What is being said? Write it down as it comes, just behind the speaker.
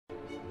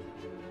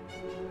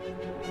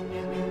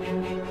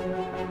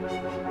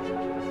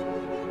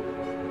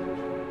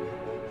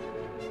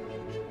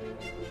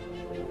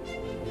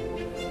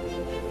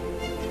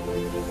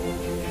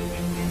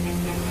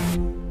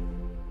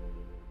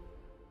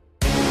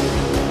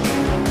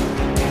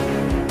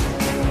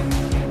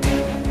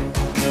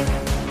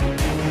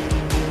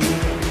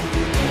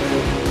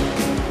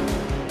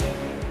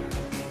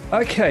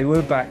Okay,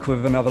 we're back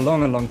with another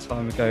long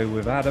time ago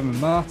with Adam and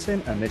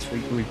Martin, and this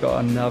week we've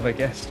got another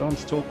guest on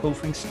to talk all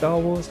things Star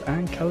Wars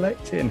and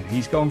collecting.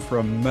 He's gone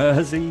from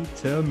Mersey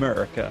to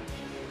America.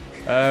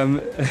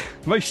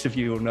 Most of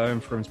you will know him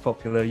from his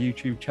popular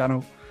YouTube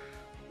channel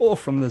or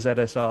from the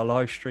ZSR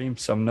live stream.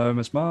 Some know him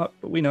as Mark,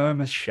 but we know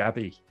him as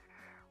Shabby.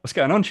 What's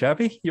going on,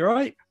 Shabby? You all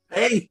right?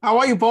 Hey, how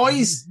are you,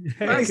 boys?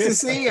 Yeah, nice good. to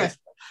see you.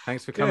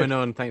 Thanks for coming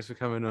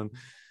on.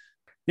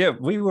 Yeah,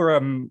 we were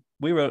a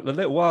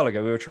little while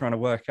ago, we were trying to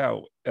work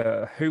out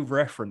who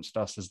referenced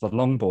us as the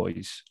Long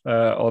Boys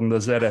on the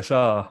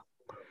ZSR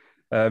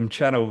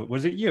channel.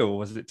 Was it you or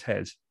was it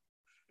Tez?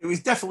 It was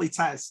definitely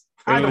Tez.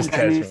 It was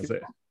Tez, was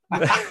it?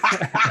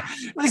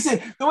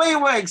 Listen, the way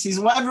it works is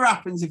whatever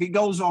happens, if it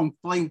goes wrong,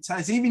 blame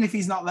Tez. Even if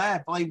he's not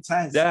there, blame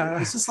Tez. Yeah,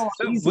 it's just a lot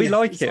easier. We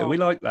like it. We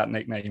like that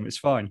nickname. It's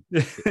fine.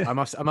 I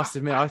must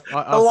admit,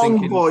 I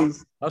Long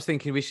Boys. I was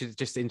thinking we should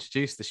just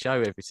introduce the show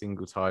every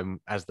single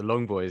time as the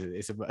Long Boys.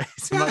 It's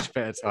a much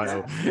better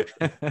title.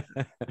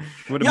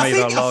 Would have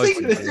made our lives. I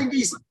think the thing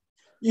is,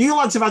 you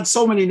lads have had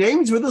so many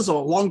names with us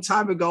all. Long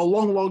time ago,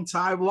 long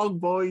time, Long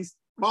Boys,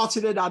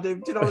 Martin and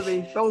Adam. Do you know what I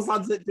mean? Those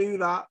lads that do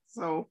that.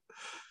 So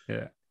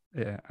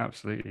yeah,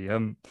 absolutely.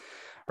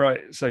 Right.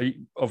 So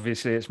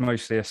obviously, it's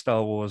mostly a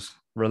Star Wars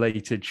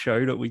related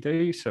show that we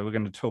do. So we're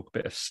going to talk a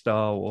bit of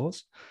Star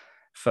Wars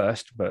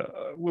first, but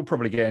we'll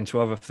probably get into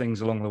other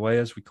things along the way,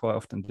 as we quite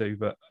often do.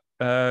 But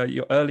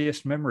your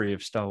earliest memory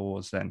of Star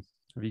Wars, then,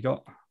 have you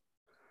got?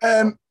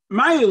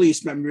 My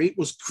earliest memory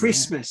was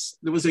Christmas.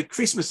 There was a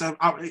Christmas.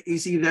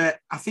 It's either,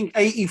 I think,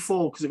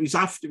 84, because it was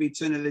after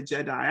Return of the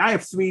Jedi. I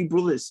have three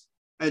brothers,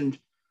 and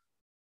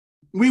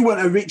we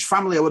weren't a rich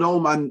family at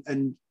home,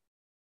 and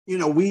you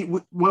know,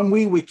 when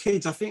we were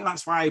kids, I think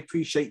that's why I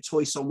appreciate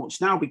toys so much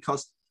now,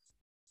 because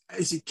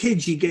as a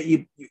kid, you get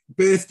your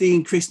birthday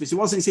and Christmas. It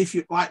wasn't as if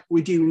you like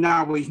we do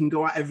now, where you can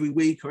go out every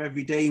week or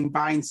every day and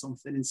buying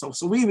something. And so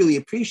we really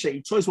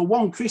appreciate toys. Well,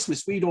 one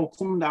Christmas, we'd all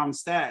come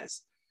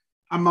downstairs,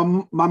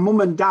 and my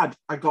mum and dad,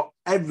 I got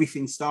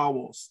everything Star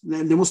Wars.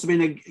 There must have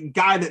been a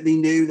guy that they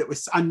knew that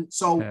was, and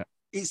so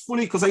It's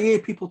funny because I hear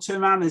people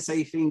turn around and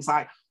say things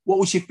like, "What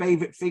was your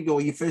favorite figure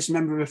or your first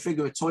memory of a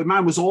figure, a toy?"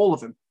 Mine was all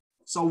of them.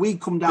 So we'd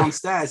come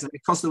downstairs, and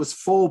because there was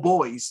four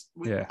boys,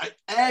 I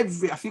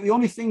think the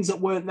only things that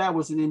weren't there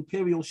was an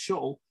Imperial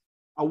shuttle,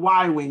 a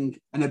Y-wing,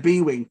 and a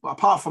B-wing. But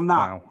apart from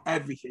that,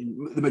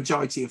 everything, the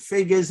majority of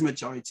figures, the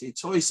majority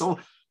of toys. So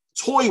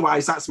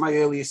toy-wise, that's my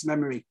earliest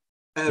memory.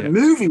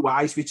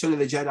 Movie-wise, Return of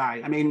the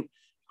Jedi. I mean,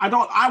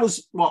 I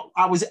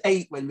was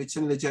 8 when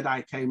Return of the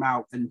Jedi came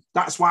out, and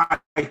that's why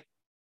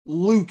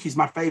Luke is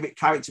my favorite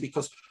character,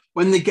 because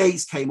when the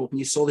gates came up and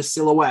you saw the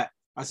silhouette,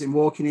 as in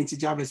walking into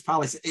Jabba's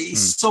palace,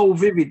 it's so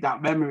vivid,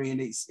 that memory, and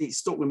it's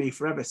stuck with me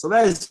forever. So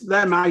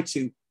they're my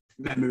two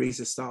memories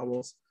of Star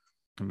Wars.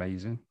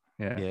 Amazing.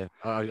 Yeah,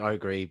 I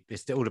agree.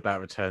 It's all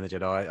about Return of the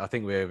Jedi. I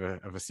think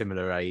we're of a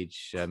similar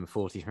age,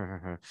 40,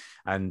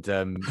 and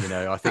you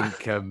know, I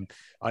think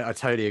I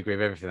totally agree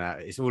with everything.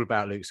 That it's all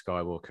about Luke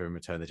Skywalker and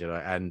Return of the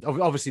Jedi, and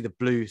obviously the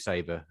blue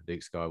saber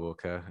Luke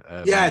Skywalker.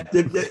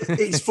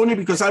 It's funny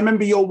because I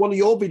remember one of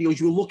your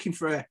videos. You were looking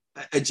for a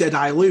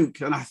Jedi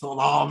Luke, and I thought,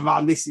 oh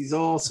man, this is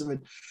awesome.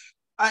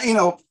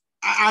 And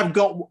I've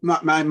got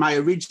my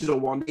original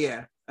one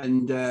here.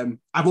 And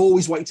I've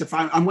always wanted to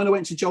find. And when I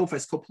went to Joe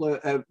Fest a couple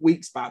of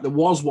weeks back, there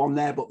was one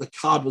there, but the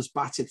card was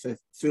battered for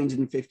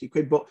 350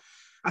 quid. But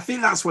I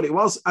think that's what it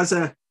was as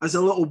a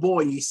little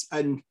boy.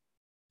 And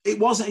it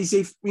wasn't as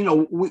if,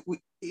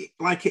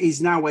 like it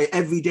is now, where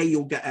every day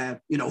you'll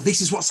get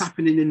this is what's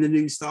happening in the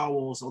new Star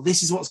Wars, or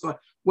this is what's going.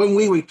 When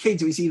we were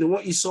kids, it was either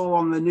what you saw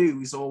on the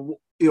news, or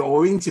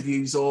or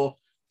interviews, or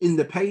in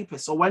the paper.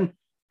 So when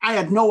I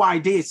had no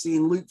idea,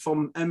 seeing Luke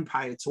from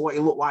Empire to what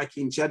he looked like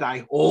in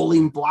Jedi, all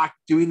in black,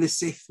 doing the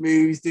Sith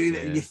moves, doing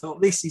it, and you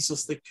thought, this is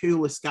just the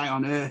coolest guy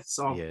on earth.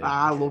 So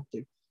I loved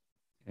him.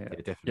 Yeah,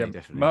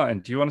 definitely. Martin,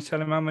 do you want to tell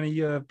him how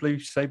many blue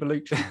saber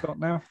Lukes you've got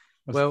now?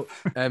 Well,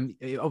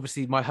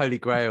 obviously my holy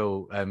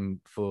grail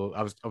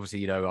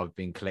I've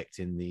been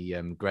collecting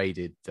the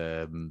graded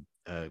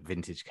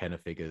vintage Kenner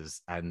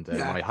figures, and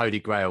my holy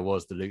grail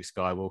was the Luke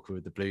Skywalker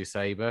with the blue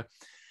saber.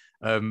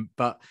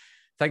 But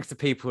thanks to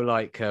people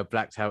like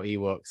Blacked Out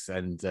Ewoks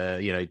and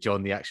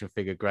John the action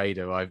figure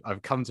grader,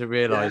 I've come to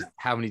realize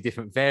how many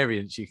different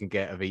variants you can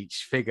get of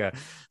each figure.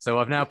 So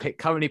I've now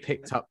currently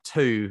picked up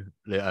 2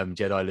 Jedi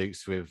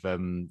Lukes with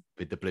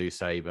the blue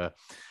saber,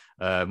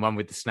 one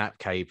with the snap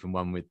cape and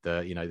one with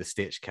the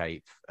stitch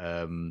cape.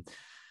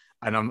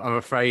 And I'm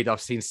afraid I've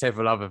seen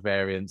several other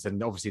variants,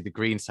 and obviously the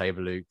green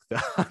saber Luke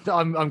that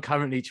I'm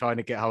currently trying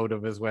to get hold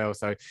of as well.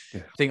 So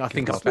I think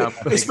I found,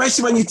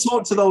 especially when you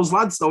talk to those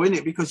lads, though,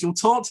 innit? Because you'll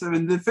talk to them,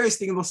 and the first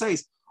thing they'll say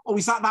is, oh,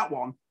 is that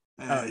one?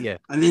 Yeah.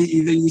 And then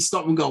you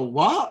stop and go,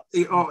 what?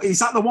 Or is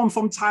that the one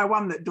from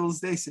Taiwan that does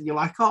this? And you're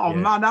like, oh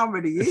man, how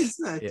many is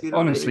there? Yeah. You know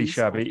Honestly,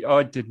 Shabby,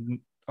 I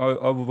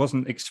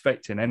wasn't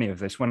expecting any of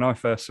this when I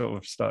first sort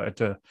of started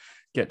to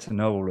get to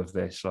know all of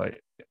this.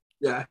 Like,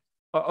 yeah,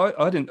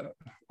 I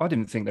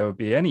didn't think there would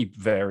be any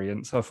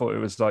variants. I thought it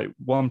was like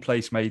one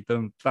place made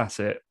them. That's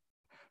it.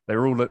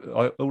 They're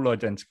all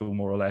identical,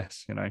 more or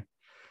less, you know.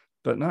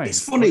 But no,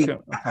 it's funny.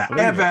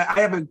 I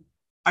have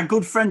a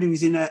good friend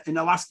who's in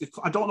Alaska.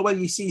 I don't know whether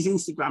you see his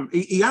Instagram.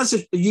 He has a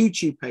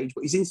YouTube page,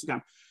 but his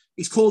Instagram,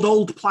 it's called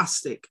Old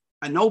Plastic.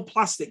 And Old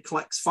Plastic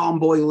collects Farm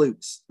Boy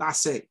Lukes.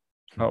 That's it.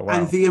 Oh, wow.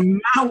 And the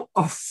amount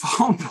of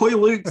Farm Boy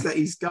Lukes that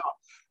he's got,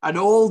 and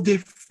all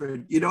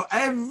different, you know,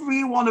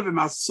 every one of them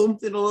has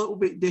something a little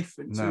bit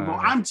different. So but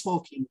I'm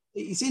talking,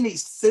 it's in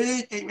its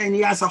third, and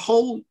he has a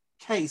whole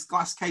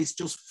glass case,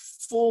 just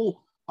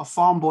full of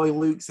Farm Boy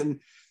Lukes. And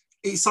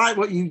it's like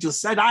what you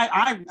just said.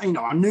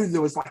 I knew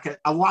there was like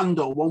a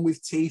Lando, one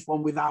with teeth,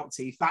 one without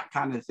teeth, that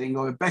kind of thing,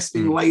 or a best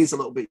in layers a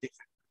little bit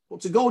different.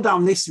 But to go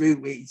down this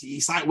route,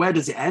 it's like, where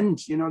does it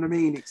end? You know what I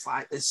mean? It's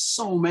like there's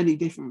so many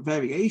different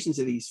variations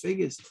of these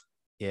figures.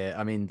 Yeah,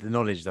 I mean, the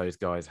knowledge those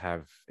guys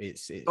have, you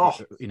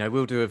know,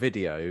 we'll do a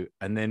video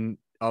and then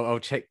I'll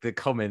check the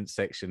comments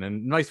section,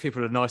 and most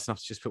people are nice enough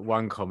to just put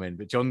one comment,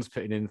 but John's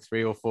putting in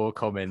 3 or 4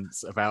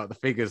 comments about the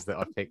figures that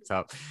I picked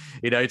up,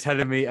 you know,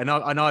 telling me, and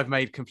I've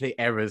made complete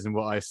errors in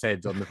what I've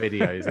said on the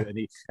videos,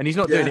 and he's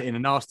not doing it in a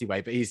nasty way,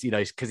 but he's, you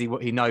know, because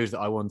he knows that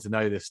I want to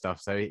know this stuff,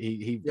 so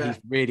he's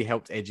really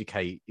helped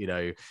educate, you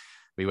know,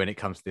 me when it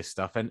comes to this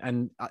stuff,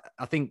 and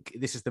I think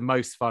this is the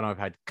most fun I've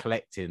had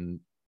collecting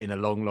in a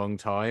long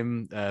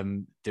time,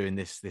 doing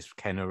this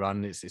Kenner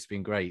run. It's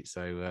been great.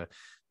 So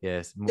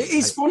yes,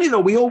 it's funny though.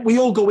 We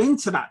all go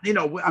into that. You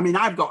know, I mean,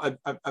 I've got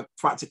a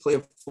practically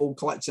a full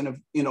collection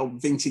of, you know,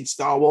 vintage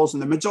Star Wars,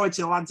 and the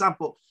majority of the lads have.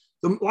 But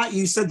like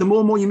you said, the more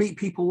and more you meet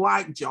people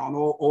like John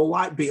or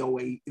like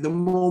BOE, the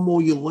more and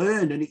more you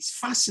learn, and it's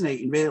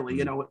fascinating, really.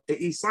 You know,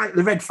 it's like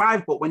the Red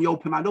 5 book when you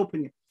open that up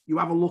and you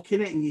have a look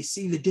in it and you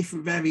see the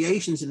different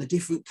variations and the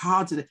different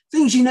cards and the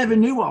things you never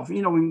knew of.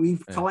 You know, when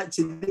we've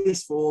collected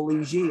this for all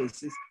these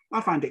years,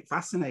 I find it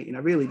fascinating. I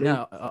really do.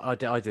 No, I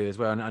do as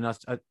well. And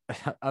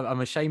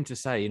I'm ashamed to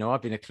say, you know,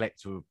 I've been a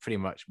collector pretty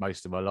much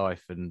most of my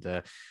life. And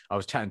I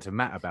was chatting to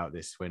Matt about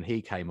this when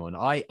he came on.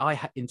 I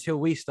until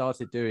we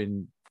started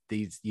doing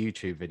these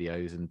YouTube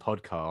videos and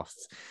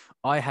podcasts,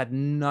 I had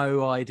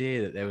no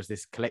idea that there was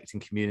this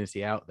collecting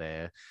community out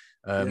there.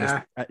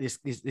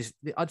 This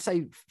I'd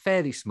say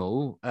fairly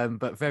small,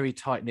 but very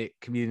tight-knit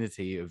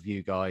community of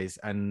you guys,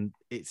 and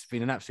it's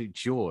been an absolute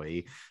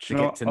joy to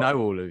get to know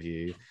all of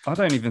you. I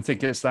don't even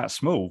think it's that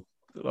small.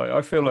 Like,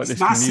 I feel like this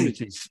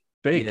community's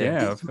big.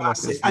 It's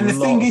massive. And the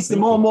thing is, the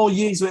more and more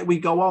years that we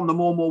go on, the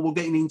more and more we're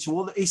getting into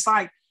other. It's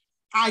like,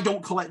 I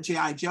don't collect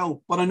G.I.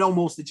 Joe, but I know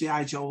most of the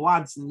G.I. Joe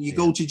lads, and you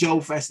go to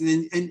Joe Fest,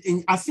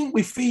 and I think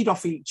we feed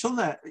off each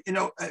other. You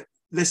know,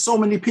 there's so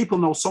many people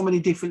know so many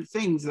different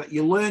things that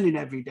you're learning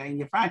every day, and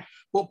you find,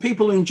 but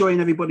people are enjoying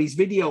everybody's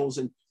videos,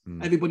 and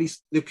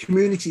the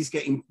community's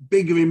getting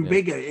bigger and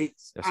bigger.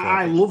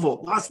 I love it.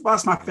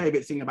 That's my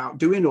favorite thing about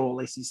doing all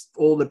this, is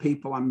all the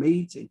people I'm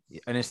meeting.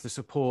 And it's the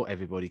support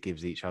everybody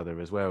gives each other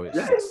as well.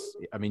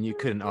 I mean, you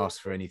couldn't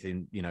ask for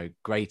anything, you know,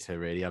 greater,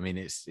 really. I mean,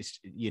 it's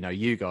you know,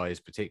 you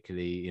guys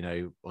particularly, you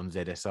know, on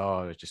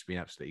ZSR has just been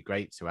absolutely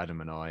great to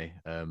Adam and I.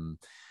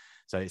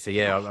 So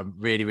yeah, I'm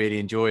really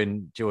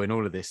enjoying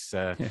all of this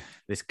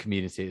this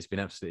community. It's been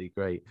absolutely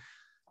great.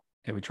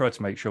 Yeah, we try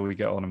to make sure we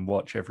get on and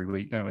watch every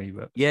week, don't we?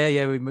 But we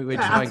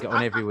try and get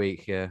on every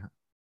week. Yeah,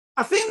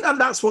 I think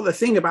that's what the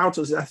thing about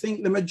us is. I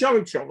think the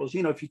majority of us,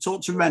 you know, if you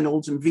talk to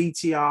Reynolds and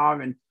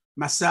VTR and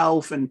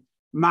myself and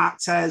Matt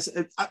Tez,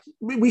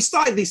 we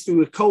started this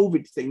through a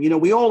COVID thing. You know,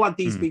 we all had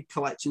these big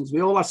collections.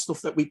 We all had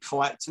stuff that we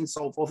collect and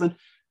so forth. And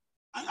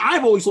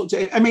I've always looked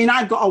at it. I mean,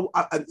 I've got,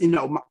 you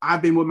know,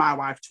 I've been with my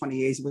wife 20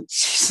 years, but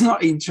she's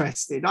not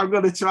interested. I'm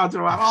going to try to,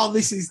 oh,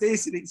 this is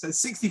this, and it's a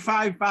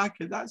 65 back,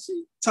 and that's,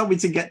 she told me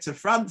to get to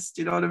France.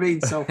 Do you know what I mean?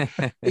 So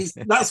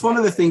that's one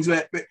of the things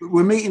where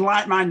we're meeting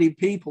like-minded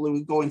people who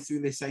are going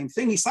through the same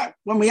thing. It's like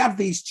when we have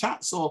these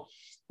chats, or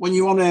when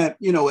you're on a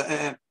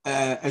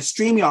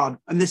StreamYard,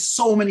 and there's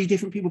so many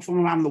different people from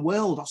around the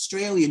world,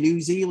 Australia, New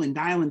Zealand,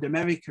 Ireland,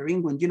 America,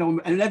 England, you know,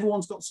 and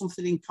everyone's got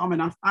something in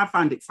common. I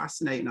find it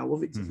fascinating. I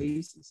love it to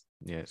pieces.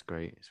 Yeah, it's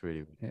great. It's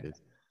really good.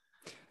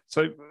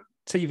 So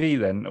TV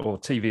then, or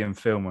TV and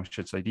film, I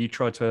should say, do you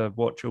try to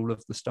watch all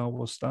of the Star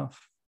Wars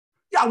stuff?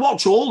 Yeah, I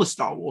watch all the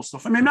Star Wars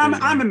stuff. I mean,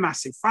 I'm a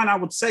massive fan. I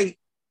would say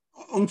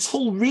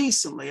until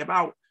recently,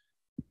 about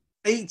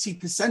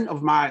 80%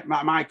 of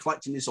my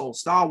collection is all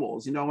Star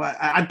Wars. You know,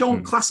 I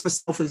don't class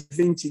myself as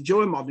vintage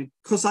or modern,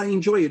 because I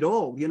enjoy it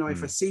all. You know,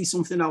 if I see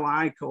something I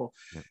like,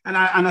 and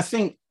I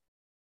think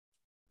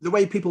the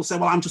way people say,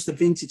 well, I'm just a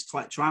vintage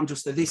collector, I'm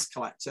just a this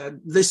collector,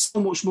 there's so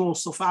much more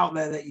stuff out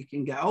there that you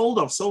can get hold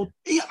of. So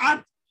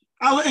yeah,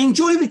 I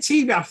enjoy the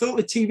TV. I thought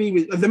the TV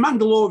was The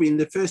Mandalorian.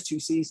 The first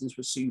 2 seasons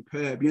were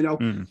superb. You know,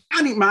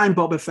 I didn't mind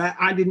Boba Fett.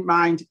 I didn't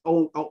mind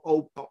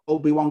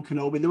Obi-Wan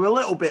Kenobi. They were a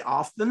little bit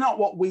off. They're not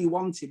what we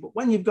wanted. But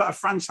when you've got a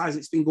franchise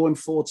that's been going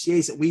 40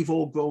 years that we've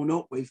all grown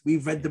up with,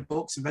 we've read the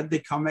books and read the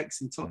comics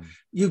and stuff.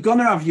 You're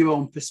gonna have your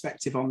own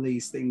perspective on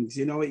these things.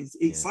 You know,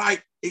 it's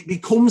like it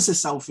becomes a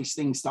selfish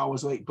thing. Star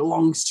Wars, where it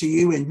belongs to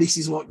you, and this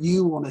is what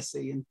you want to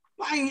see. And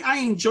I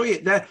enjoy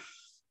it.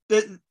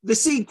 The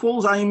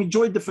sequels, I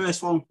enjoyed the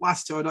first one.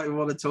 Last 2, I don't even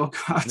want to talk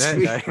about.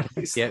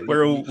 Yeah,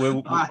 we're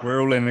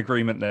all in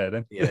agreement there,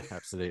 then. Yeah,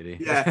 absolutely.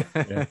 Yeah,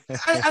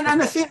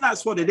 and I think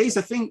that's what it is.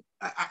 I think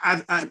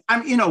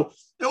I'm, you know,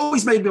 it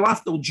always made me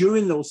laugh though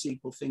during those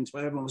sequel things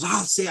where everyone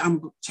was,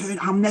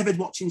 I'm never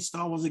watching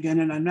Star Wars again,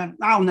 and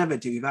I'll never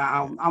do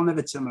that. I'll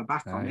never turn my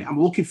back on it.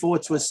 I'm looking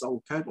forward to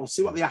Ahsoka. We'll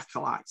see what the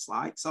Acolyte's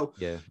like. So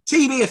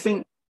TV, I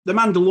think The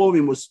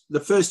Mandalorian was the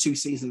first 2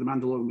 seasons of The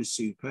Mandalorian was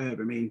superb.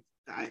 I mean.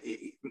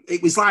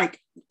 It was like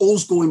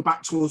us going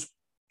back to us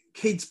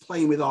kids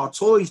playing with our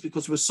toys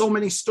because there were so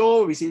many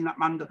stories in that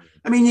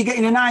I mean, you're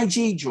getting an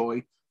IG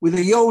droid with a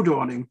Yoda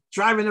on him,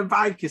 driving a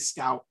Viker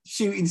Scout,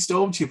 shooting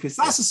stormtroopers.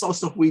 That's the sort of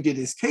stuff we did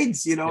as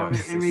kids, you know.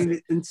 I mean,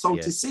 and so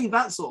to see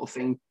that sort of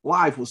thing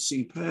live was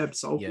superb.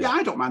 So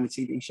I don't mind the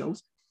TV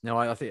shows. No,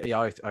 I think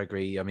I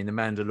agree. I mean, The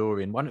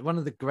Mandalorian. One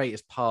of the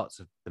greatest parts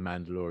of The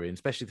Mandalorian,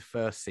 especially the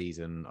first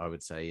season, I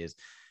would say, is.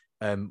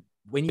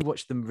 When you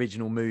watch the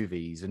original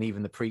movies and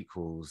even the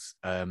prequels,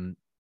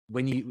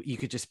 when you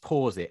could just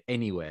pause it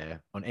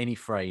anywhere on any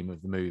frame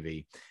of the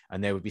movie,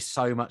 and there would be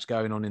so much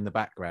going on in the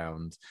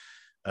background.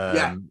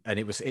 And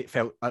it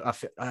felt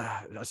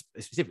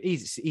it's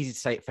easy to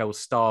say it felt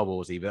Star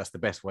Warsy, but that's the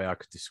best way I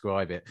could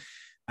describe it.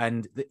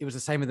 And it was the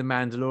same with The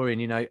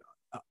Mandalorian. You know,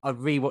 I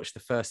rewatched the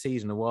first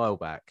season a while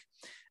back.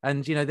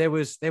 And you know there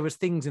was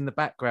things in the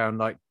background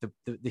like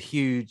the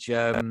huge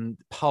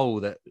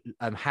pole that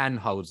Han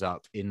holds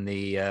up in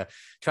the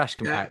trash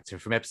compactor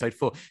from episode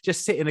 4,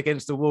 just sitting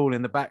against the wall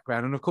in the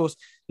background. And of course,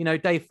 you know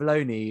Dave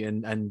Filoni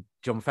and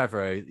Jon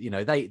Favreau, you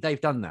know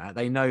they've done that.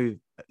 They know,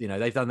 you know,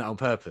 they've done that on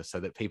purpose so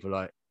that people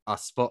like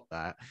us spot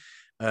that.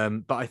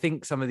 But I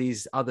think some of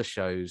these other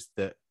shows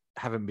that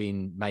haven't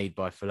been made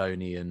by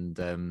Filoni and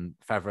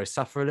Favreau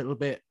suffer a little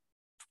bit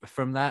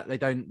from that.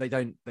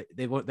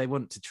 They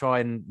want to try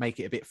and make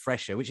it a bit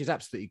fresher, which is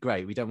absolutely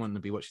great. We don't want to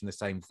be watching the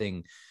same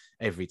thing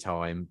every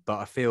time, but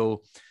I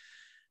feel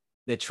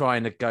they're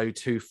trying to go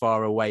too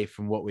far away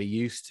from what we're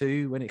used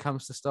to when it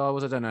comes to Star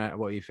Wars. I don't know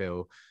what you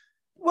feel.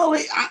 Well,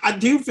 I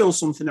do feel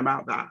something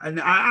about that.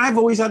 And I've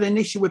always had an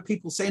issue with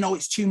people saying,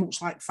 it's too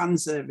much like fan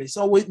service.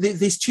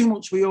 There's too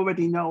much we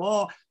already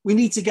know. We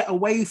need to get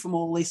away from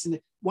all this. And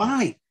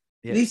why?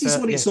 This is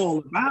what it's all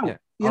about. Yeah.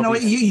 You know,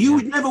 you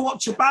would never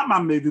watch a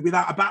Batman movie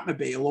without a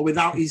Batmobile or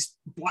without his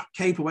black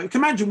cape. You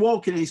can imagine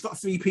walking and he's got a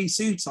 3-piece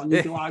suit on.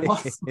 You'd be like,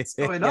 what's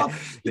going on?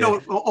 You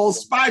know, or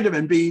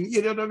Spider-Man being,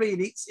 you know what I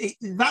mean?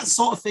 That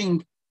sort of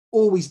thing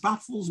always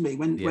baffles me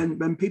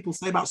when people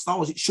say about Star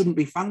Wars, it shouldn't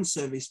be fan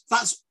service.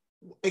 That's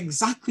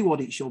exactly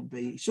what it should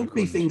be. It should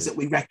be things that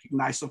we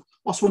recognize. So,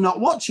 whilst we're not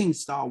watching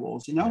Star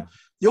Wars, you know,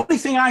 the only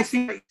thing I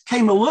think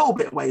came a little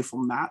bit away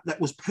from that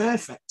was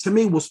perfect to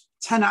me was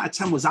 10 out of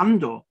 10 was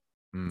Andor.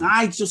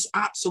 I just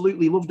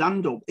absolutely loved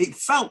Andor. It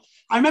felt,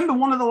 I remember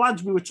one of the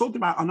lads we were talking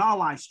about on our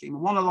live stream,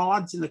 and one of the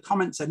lads in the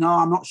comments said, "No,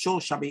 I'm not sure,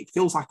 Shabby. It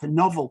feels like a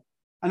novel."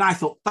 And I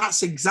thought,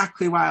 that's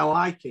exactly why I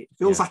like it. It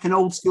feels like an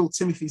old school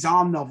Timothy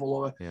Zahn novel,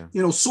 or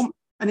you know,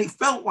 and it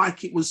felt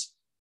like it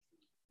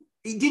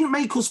didn't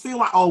make us feel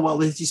like, oh, well,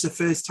 this is the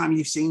first time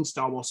you've seen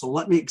Star Wars, so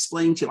let me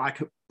explain to you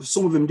like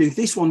some of them do.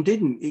 This one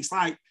didn't. It's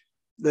like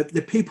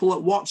the people that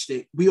watched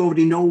it, we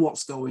already know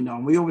what's going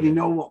on. We already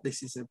know what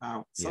this is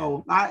about.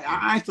 So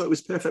I thought it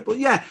was perfect. But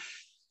yeah,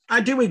 I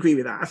do agree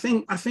with that.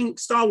 I think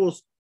Star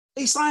Wars,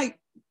 it's like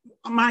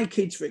my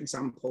kids, for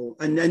example,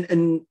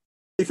 and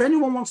if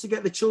anyone wants to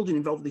get the children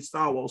involved in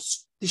Star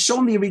Wars, they show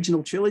them the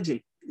original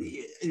trilogy.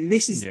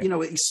 This is, you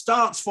know, it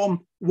starts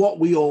from what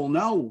we all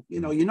know. You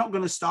know, you're not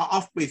going to start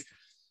off with,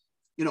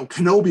 you know,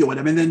 Kenobi or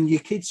whatever, and then your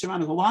kids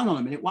surround and go, hang on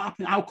a minute, what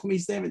happened? How come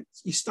he's there?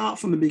 You start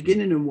from the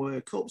beginning and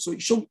work up. So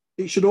it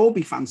should all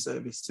be fan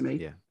service to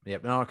me. Yeah.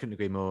 No, I couldn't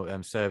agree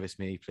more. Service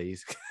me,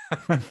 please.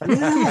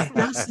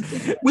 That's the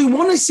thing. We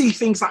want to see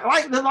things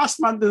like the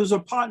last man. There was a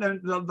partner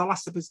the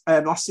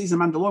last season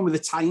Mandalorian with the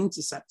TIE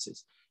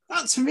interceptors.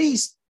 That to me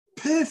is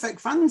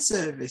perfect fan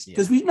service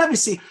because we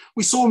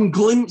saw them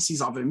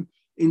glimpses of him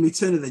in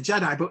Return of the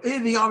Jedi, but here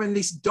they are in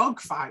this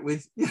dogfight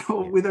with, you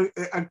know, with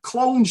a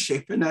clone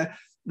ship and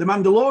the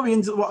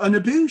Mandalorians and a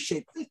Naboo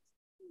ship. It's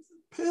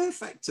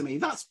perfect to me.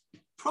 That's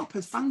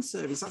proper fan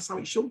service. That's how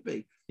it should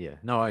be. Yeah,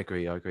 no, I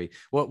agree.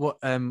 What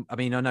I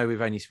mean, I know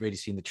we've only really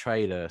seen the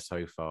trailer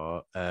so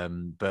far,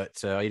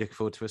 but are you looking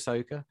forward to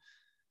Ahsoka?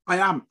 I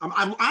am.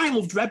 I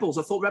loved Rebels.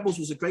 I thought Rebels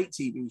was a great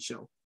TV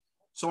show,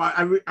 so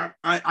I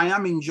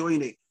am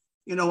enjoying it.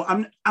 You know,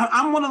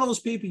 I'm one of those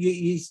people.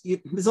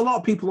 There's a lot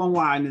of people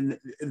online, and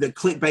the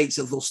clickbaits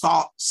of they'll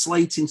start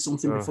slating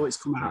something before it's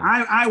come out.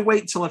 I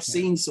wait till I've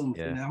seen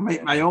something, and I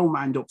make my own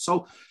mind up.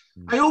 So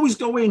I always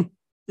go in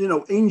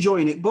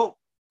enjoying it. But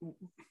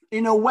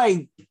in a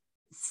way,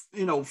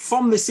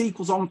 from the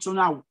sequels on to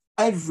now,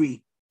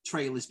 every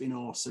trailer's been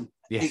awesome.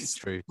 Yes, it's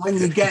true. When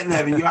you get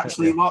there and you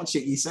actually watch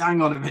it, you say,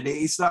 hang on a minute,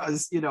 it's not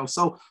as,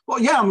 so,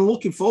 but yeah, I'm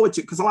looking forward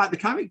to it because I like the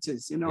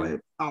characters,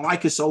 I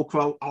like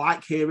Ahsoka, I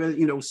like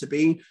Hera,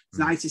 Sabine. It's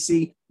nice to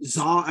see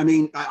Zar. I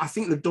mean, I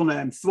think they've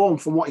done Thrawn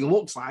from what he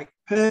looks like,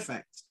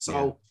 perfect.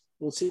 So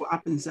we'll see what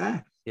happens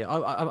there. Yeah,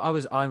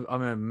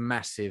 I'm a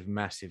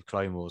massive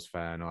Clone Wars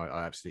fan.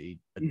 I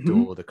absolutely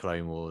adore the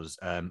Clone Wars.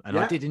 And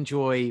I did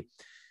enjoy.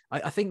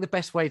 I think the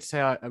best way to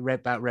say I read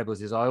about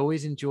Rebels is I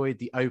always enjoyed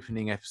the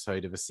opening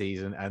episode of a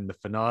season and the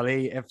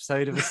finale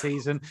episode of a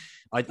season.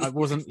 I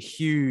wasn't a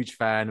huge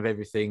fan of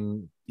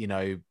everything,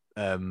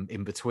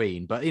 in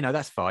between, but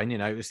that's fine.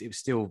 It was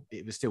still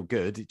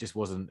good. It just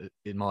wasn't,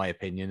 in my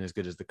opinion, as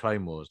good as the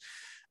Clone Wars.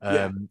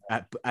 I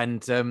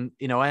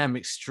am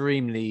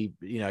extremely,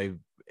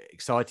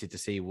 excited to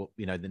see what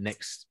the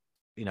next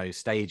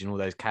stage and all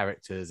those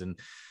characters. And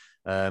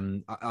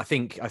I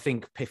think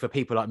for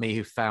people like me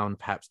who found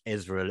perhaps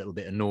Ezra a little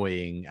bit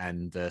annoying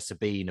and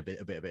Sabine a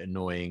bit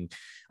annoying,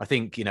 I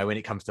think when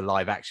it comes to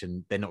live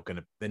action, they're not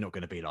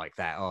gonna be like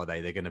that, are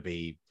they? They're gonna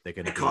be. I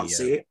can't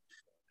see it.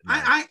 No.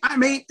 I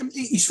mean,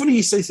 it's funny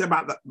you say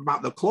about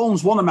the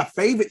clones. One of my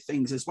favorite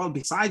things as well,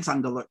 besides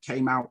Andor that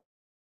came out,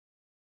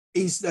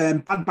 is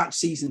Bad Batch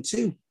season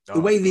 2. The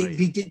way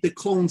they did the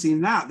clones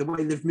in that, the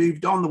way they've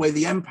moved on, the way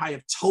the Empire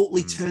have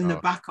totally turned their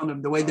back on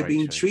them, the way they're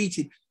being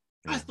treated.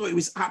 I thought it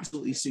was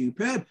absolutely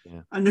superb.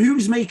 Yeah. And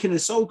who's making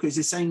Ahsoka is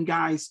the same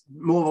guys,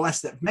 more or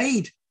less, that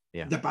made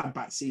the Bad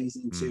Batch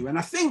season 2. And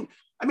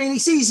I mean,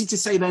 it's easy to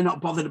say they're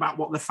not bothered about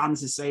what the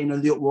fans are saying or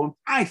the uproar.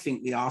 I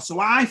think they are. So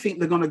I think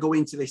they're going to go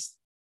into this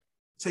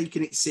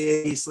taking it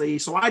seriously.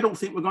 So I don't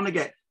think we're going to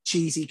get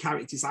cheesy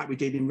characters like we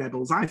did in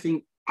Rebels. I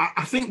think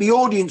the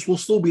audience will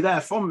still be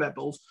there from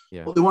Rebels,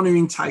 but they want to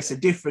entice a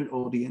different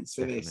audience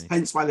for this.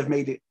 Hence why they've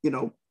made it,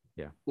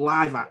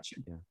 live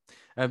action. Yeah.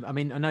 I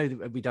mean, I know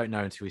that we don't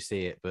know until we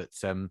see it, but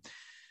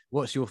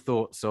what's your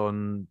thoughts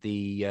on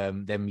the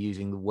them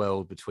using the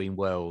world between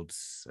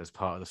worlds as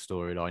part of the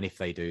storyline, if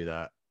they do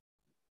that?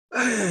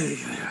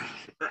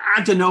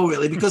 I don't know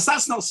really, because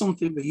that's not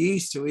something we're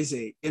used to, is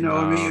it? I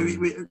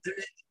mean,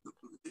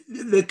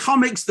 the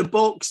comics, the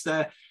books,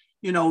 the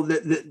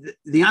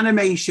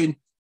animation,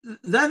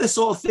 they're the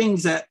sort of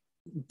things that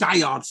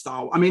diehard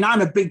style. I mean,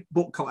 I'm a big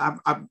book collector.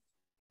 I've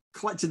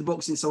collected the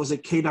books since I was a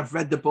kid. I've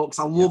read the books.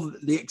 I love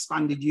the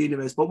expanded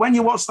universe. But when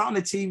you watch that on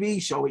a TV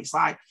show, it's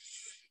like,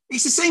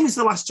 it's the same as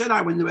The Last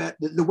Jedi when they were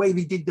the way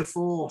they did the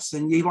Force.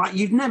 And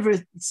you've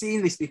never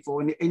seen this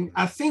before. And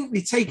I think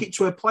they take it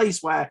to a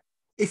place where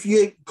if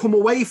you come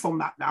away from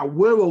that now,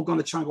 we're all going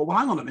to try and go, well,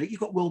 hang on a minute,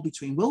 you've got world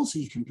between worlds, so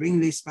you can bring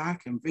this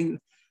back and bring.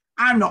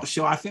 I'm not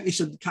sure. I think they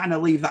should kind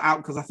of leave that out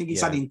because I think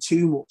it's adding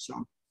too much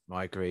on.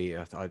 I agree.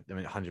 I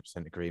mean,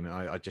 100% agreement.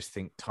 I just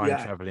think time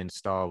travel in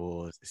Star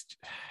Wars,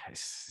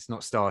 it's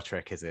not Star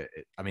Trek, is it?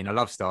 I mean, I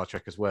love Star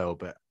Trek as well,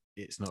 but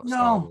it's not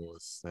Star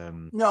Wars.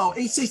 No,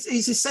 it's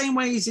the same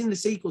way as in the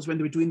sequels when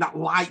they were doing that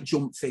light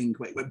jump thing,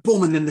 where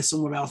boom, and then there's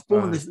somewhere else.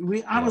 Boom,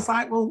 I was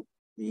like, well,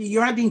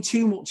 you're adding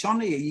too much on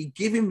here. You're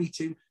giving me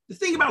too. The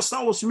thing about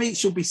Star Wars for me, it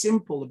should be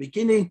simple: a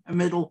beginning, a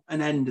middle,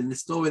 an end, and the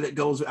story that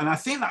goes with. And I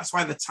think that's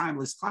why the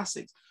timeless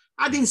classics.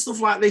 Adding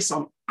stuff like this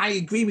on, I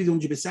agree with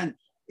 100%.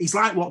 It's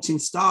like watching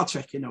Star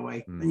Trek in a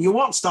way, and you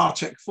watch Star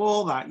Trek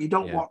for that. You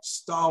don't watch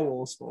Star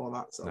Wars for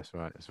that. So. That's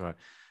right.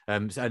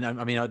 And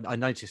I mean, I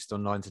noticed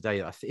online today.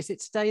 Is it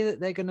today that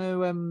they're going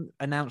to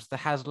announce the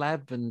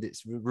HasLab, and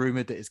it's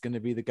rumored that it's going to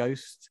be the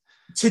Ghost?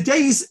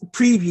 Today's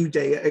preview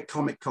day at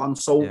Comic-Con.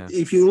 So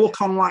if you look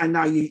online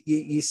now,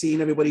 you're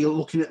seeing everybody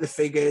looking at the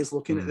figures,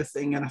 looking at the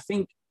thing, and I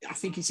think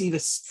it's either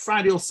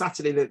Friday or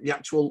Saturday that the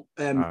actual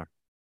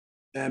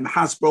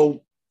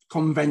Hasbro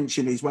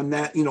convention is, when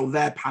they're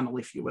their panel,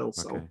 if you will.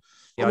 So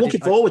I'm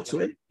looking forward to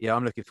it. Yeah,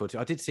 I'm looking forward to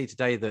it. I did see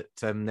today that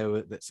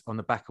that's on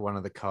the back of one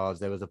of the cards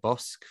there was a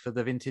Bosk for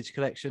the vintage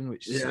collection,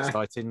 which is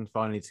exciting.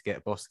 Finally to get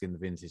a Bosk in the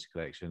vintage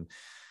collection.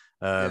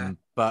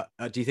 But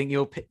do you think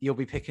you'll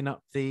be picking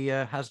up the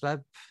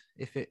HasLab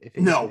if it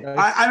no?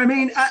 I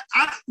mean,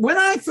 when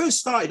I first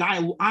started,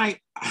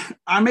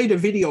 I made a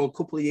video a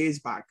couple of years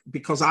back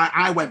because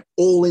I went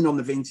all in on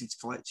the vintage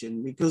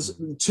collection because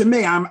to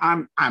me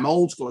I'm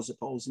old school, I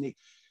suppose, and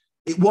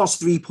it was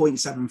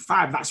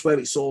 3.75. That's where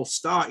it's all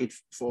started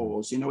for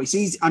us. It's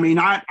easy. I mean,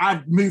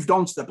 I've moved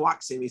on to the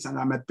Black Series, and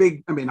I'm a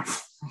big. I mean,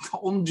 I've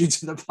got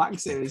hundreds of the Black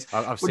Series.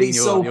 I've seen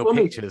your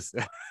pictures.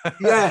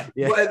 yeah,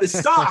 but at the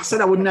start, I said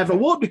I would never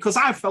would because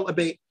I felt a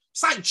bit.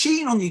 It's like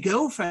cheating on your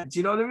girlfriend. Do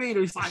you know what I mean?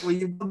 It's like when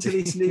you've gone to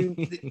this new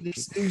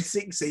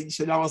 6-inch,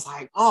 and I was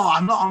like, oh,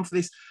 I'm not on for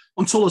this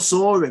until I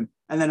saw him,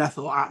 and then I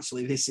thought,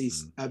 actually, this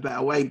is a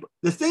better way. But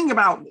the thing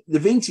about the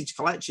vintage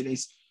collection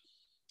is.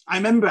 I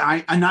remember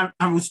I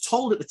was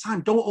told at the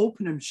time, don't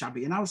open them,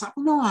 Shabby. And I was like,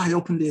 well, no, I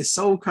opened the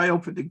Ahsoka, I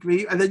opened the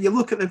Greek. And then you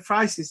look at the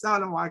prices now,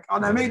 and I'm like,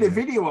 and I made a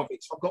video of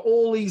it. So I've got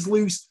all these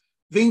loose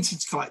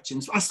vintage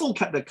collections. I still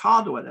kept the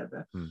card or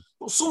whatever.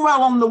 But somewhere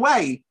along the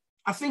way,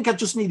 I think I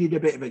just needed a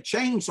bit of a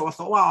change. So I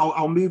thought, well,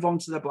 I'll move on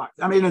to the black.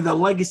 I mean, the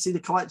legacy, the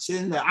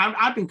collection.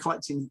 I've been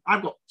collecting.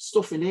 I've got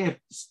stuff in here,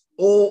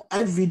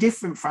 every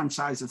different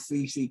franchise of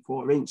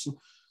 3/3/4 inch. And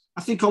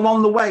I think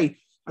along the way,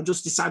 I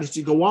just decided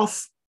to go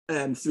off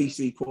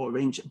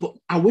 3/3/4 inch. But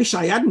I wish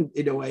I hadn't,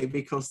 in a way,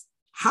 because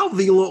how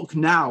they look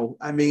now.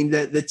 I mean,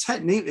 the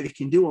technique that they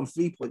can do on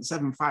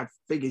 3.75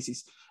 figures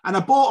is. And I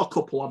bought a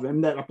couple of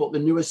them. I bought the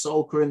newer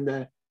Ahsoka and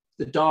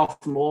the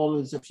Darth Maul.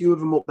 There's a few of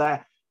them up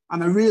there.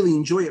 And I really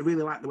enjoy it. I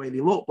really like the way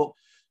they look. But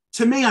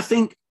to me, I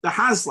think the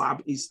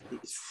HasLab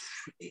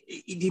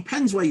it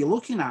depends where you're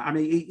looking at. I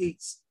mean,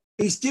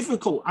 it's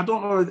difficult. I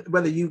don't know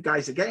whether you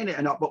guys are getting it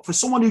or not, but for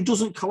someone who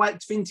doesn't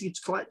collect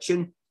vintage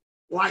collection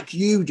like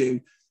you do,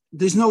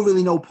 there's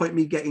no point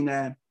me getting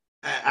a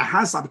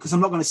HasLab because I'm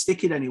not going to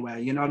stick it anywhere.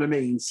 You know what I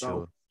mean? So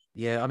sure.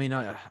 Yeah, I mean,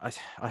 I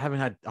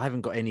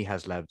haven't got any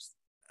HasLabs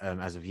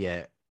as of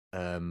yet.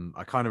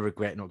 I kind of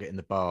regret not getting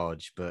the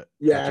barge, but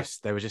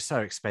they were just so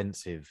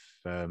expensive.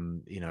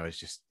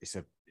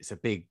 It's a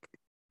big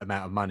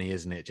amount of money,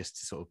 isn't it? Just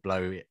to sort of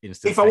blow it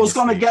instantly. If I was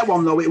going to get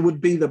one, though, it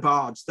would be the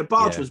barge. The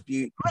barge was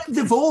beautiful.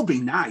 They've all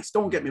been nice.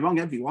 Don't get me wrong,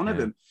 every one of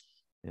them.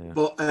 Yeah.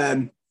 But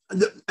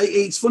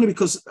it's funny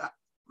because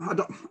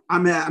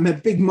I'm a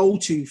big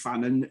Motu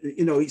fan, and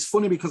it's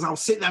funny because I'll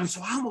sit there and say,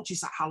 how much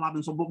is that HasLab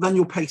and so, but then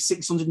you'll pay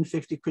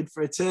 650 quid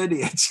for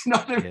Eternia. Do you know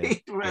what I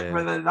mean?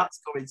 Whether that's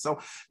coming. So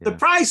the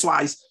price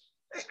wise,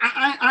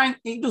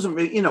 it doesn't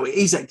really, it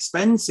is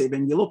expensive,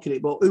 and you look at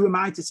it. But who am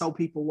I to tell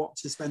people what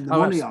to spend the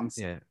money on?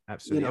 Yeah,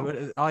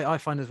 absolutely. I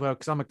find as well,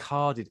 because I'm a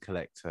carded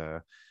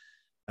collector,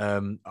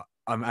 and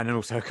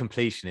also a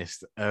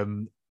completionist.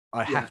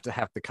 I have to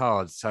have the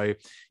cards, so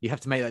you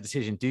have to make that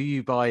decision. Do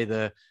you buy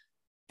the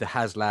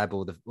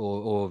HasLab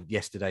or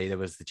yesterday there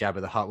was the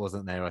Jabba the Hutt,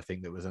 wasn't there? I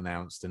think that was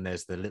announced, and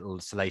there's the little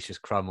Salacious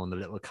Crumb on the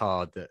little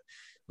card that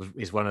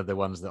is one of the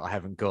ones that I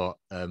haven't got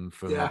from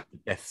the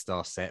Death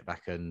Star set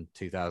back in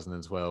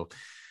 2012.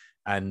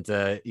 And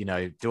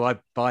do I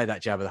buy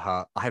that Jabba the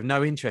Hutt? I have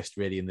no interest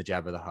really in the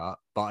Jabba the Hutt,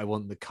 but I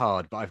want the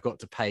card. But I've got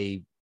to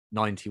pay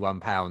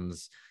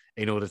 £91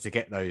 in order to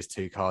get those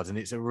two cards, and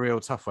it's a real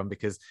tough one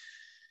because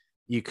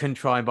you can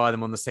try and buy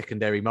them on the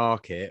secondary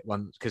market,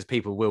 because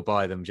people will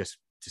buy them just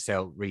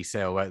to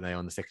resell, won't they,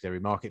 on the secondary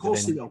market?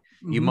 But then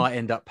you might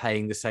end up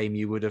paying the same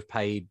you would have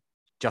paid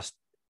just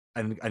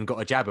and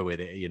got a Jabba with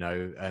it,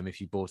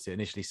 if you bought it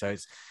initially. So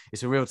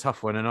it's a real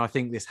tough one. And I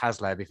think this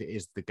HasLab, if it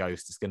is the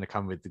Ghost, it's going to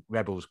come with the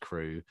Rebels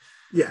crew.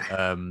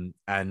 Yeah.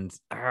 And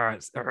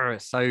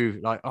it's so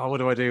like, what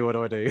do I do? What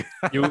do I do?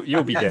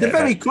 You'll be they're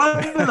very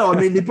clever though. I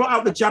mean, they brought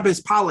out the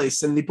Jabba's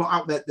Palace, and they brought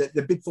out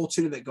the big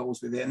Fortuna that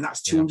goes with it, and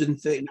that's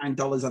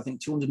 $239. I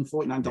think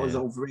 $249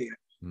 over here.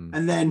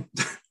 And then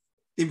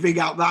they bring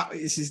out that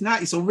this is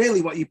nice. So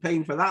really, what you're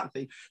paying for that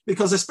thing?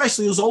 Because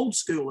especially us old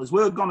schoolers,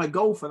 we're gonna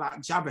go for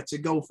that Jabba to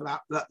go for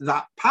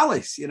that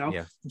palace.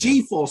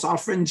 G-Force, our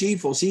friend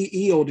G-Force,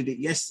 he ordered it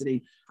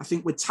yesterday. I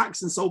think with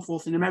tax and so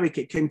forth in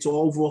America, it came to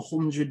over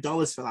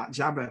 $100 for that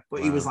Jabba.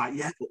 But he was like,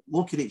 "Yeah, but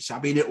look at it,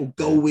 Shabby, and it'll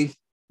go with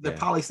the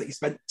palace that you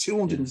spent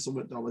 $200 and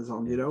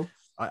something on."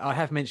 I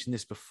have mentioned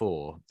this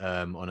before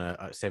on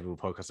several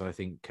podcasts. I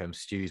think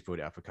Stu's brought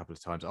it up a couple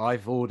of times.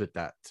 I've ordered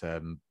that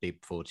Bib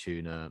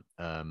Fortuna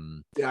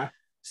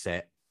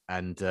set,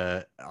 and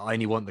I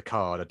only want the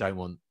card. I don't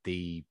want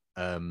the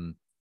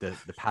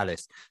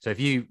palace. So if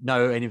you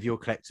know any of your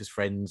collectors'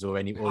 friends or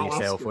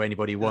yourself or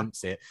anybody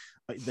wants it,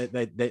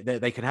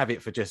 they can have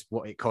it for just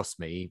what it cost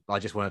me. I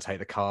just want to take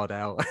the card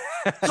out.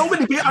 So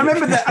many people. I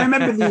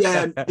remember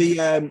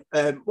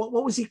the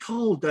what was he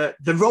called?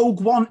 The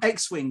Rogue One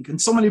X-Wing,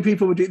 and so many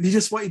people would do. They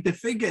just wanted the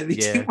figure. They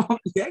didn't want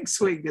the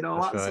X-Wing and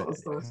all that sort of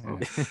stuff. So,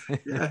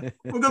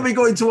 we're going to be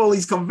going to all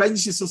these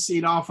conventions to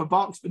see half a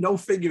box, but no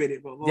figure in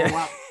it. But all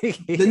that.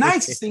 The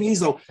nicest thing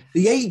is though,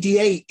 the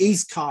 88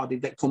 is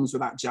carded that comes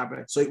with that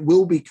Jabba, so it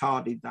will be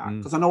carded that,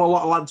 because I know a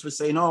lot of lads were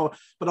saying,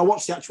 but I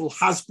watched the actual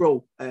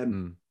Hasbro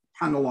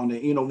panel on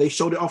it. They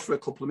showed it off for a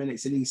couple of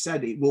minutes, and he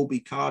said it will be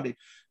carded.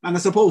 And I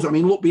suppose,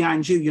 look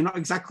behind you, you're not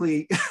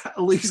exactly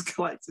a loose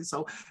collector.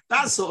 So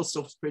that sort of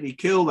stuff's pretty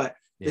cool that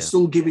they're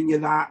still giving you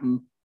that.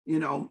 And,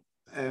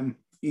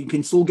 you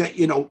can still get,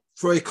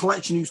 for a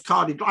collection who's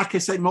carded. Like I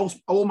said,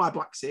 all my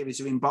Black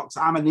Series are in box.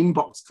 I'm an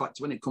inbox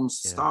collector when it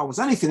comes to Star Wars.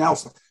 Anything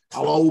else,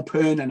 I'll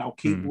open and I'll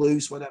keep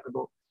loose, whatever.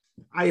 But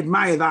I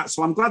admire that.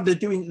 So I'm glad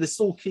they're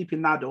still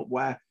keeping that up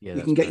where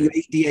you can get your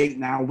 88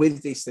 now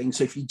with this thing.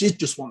 So if you did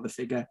just want the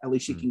figure, at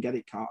least you can get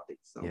it carded.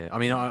 So. Yeah,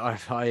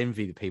 I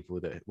envy the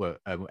people that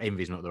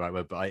envy is not the right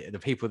word, but the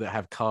people that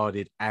have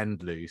carded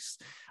and loose.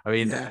 How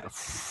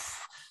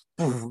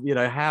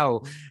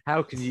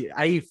can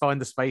you find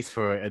the space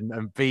for it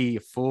and B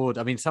afford?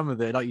 Some of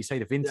the, like you say,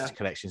 the vintage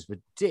collection is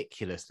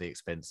ridiculously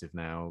expensive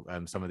now.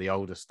 Some of the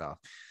older stuff.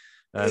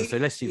 So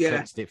unless you've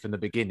collected it from the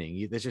beginning,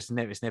 it's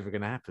never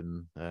going to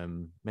happen.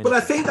 But I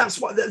think that's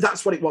what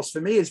it was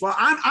for me as well.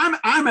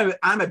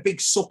 I'm a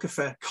big sucker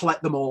for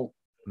collect them all.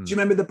 Do you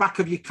remember the back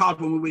of your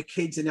card when we were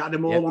kids and it had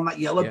them all on that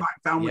yellow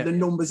background with the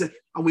numbers? And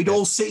we'd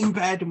all sit in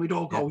bed and we'd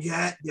all go,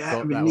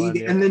 and we need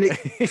it. And then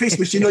at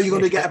Christmas, you're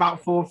going to get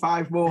about 4 or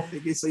 5 more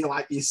figures. So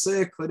you're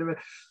circling them.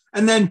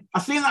 And then I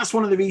think that's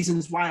one of the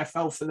reasons why I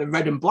fell for the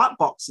red and black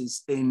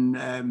boxes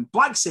in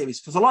Black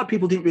Series, because a lot of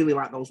people didn't really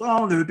like those.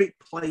 Oh, they're a bit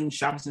plain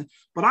shabs.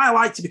 But I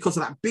liked it because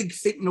of that big,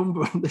 thick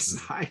number on the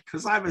side,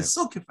 because I'm a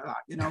sucker for that,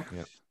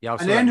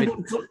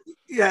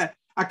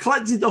 I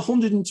collected the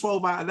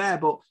 112 out of there,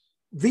 but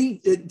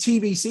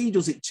TVC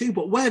does it too.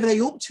 But where are they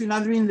up to now?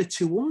 They're in the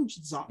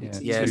 200s, aren't they?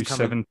 Yeah,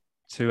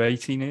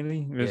 280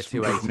 nearly. It's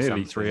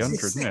nearly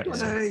 300, isn't it?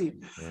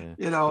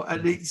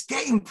 And it's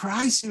getting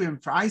pricier and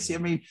pricier. I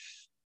mean,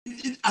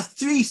 a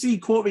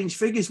 3/4 inch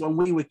figures when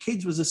we were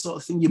kids was the sort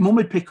of thing your mum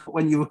would pick up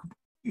when you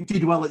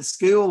did well at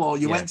school, or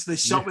you went to the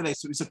shop with it,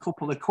 so it was a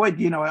couple of quid,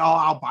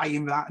 I'll buy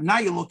him that. And now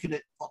you're looking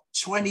at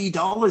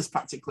 $20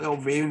 practically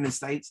over here in the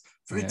States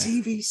for a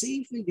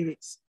TVC figure.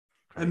 It's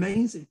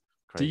amazing.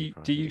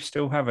 Do you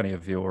still have any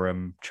of your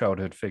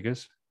childhood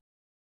figures?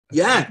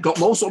 Yeah, got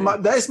most of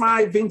them. There's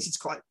my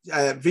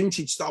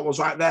vintage Star Wars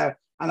right there,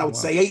 and I would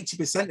say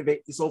 80% of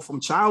it is all from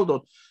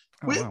childhood.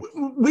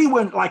 We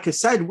weren't, like I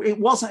said, it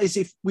wasn't as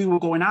if we were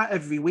going out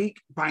every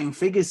week buying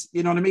figures.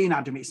 You know what I mean,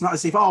 Adam? It's not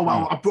as if,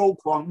 I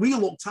broke one. We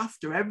looked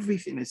after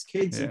everything as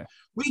kids. Yeah.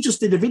 We just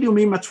did a video.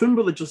 Me and my twin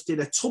brother just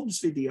did a tubs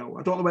video.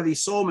 I don't know whether you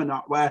saw them or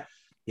not, where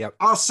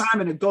our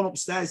Simon had gone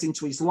upstairs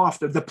into his loft.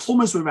 The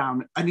plumbers were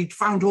around, and he'd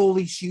found all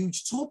these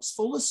huge tubs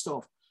full of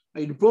stuff.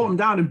 He'd brought them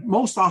down, and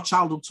most of our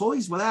childhood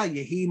toys were there.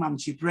 Your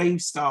He-Mans, your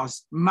Brave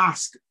Stars,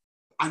 Mask,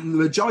 and the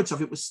majority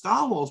of it was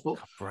Star Wars. But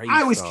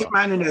I always kept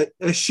mine in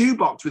a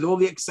shoebox with all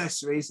the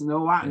accessories and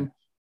all that. And,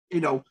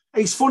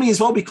 it's funny as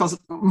well because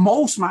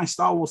most of my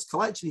Star Wars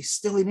collection is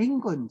still in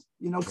England,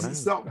 because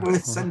it's not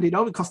worth sending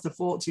over. It cost a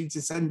fortune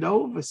to send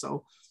over.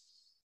 So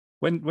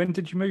when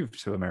did you move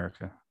to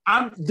America?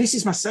 This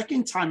is my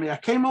second time here. I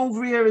came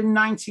over here in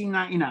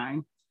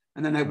 1999.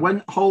 And then I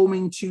went home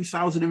in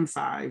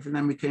 2005, and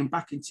then we came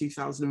back in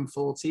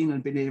 2014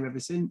 and been here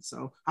ever since.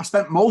 So I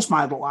spent most of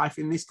my adult life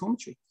in this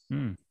country.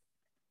 Yeah.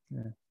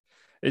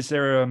 Is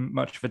there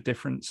much of a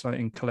difference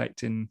in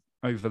collecting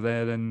over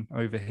there than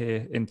over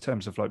here in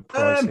terms of like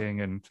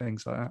pricing and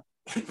things like that?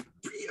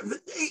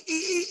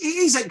 It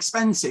is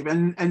expensive,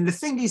 and the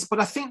thing is, but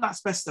I think that's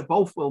best of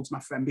both worlds,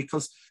 my friend,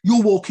 because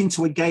you'll walk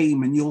into a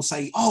game and you'll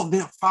say,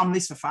 I found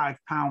this for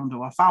 £5,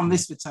 or I found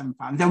this for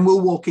 £10. Then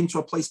we'll walk into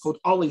a place called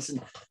Ollie's, and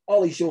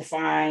Ollie's you'll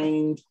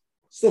find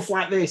stuff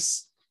like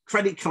this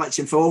credit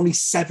collection for only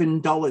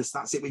 $7.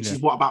 That's it, which is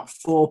about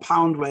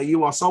 £4 where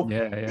you are. So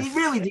it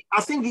really,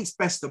 I think it's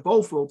best of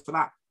both worlds for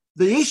that.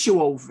 The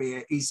issue over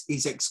here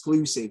is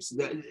exclusives.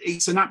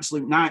 It's an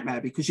absolute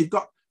nightmare because you've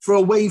got, for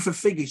a wave of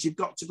figures, you've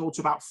got to go to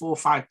about 4 or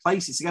 5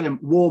 places to get them: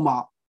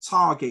 Walmart,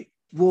 Target,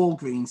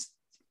 Walgreens.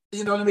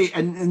 You know what I mean?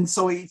 And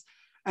so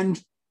and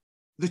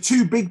the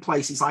 2 big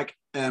places like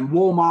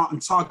Walmart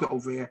and Target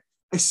over here,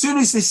 as soon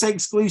as they say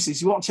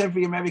exclusives, you watch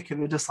every American,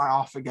 they're just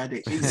like, forget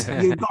it.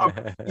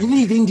 You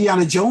need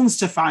Indiana Jones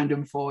to find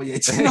them for you.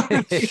 Do you know what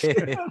I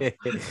mean?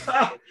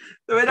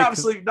 They're an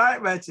absolute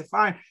nightmare to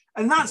find.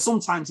 And that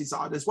sometimes is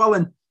hard as well.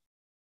 And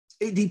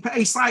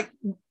it's like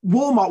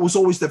Walmart was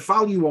always the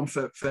value one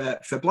for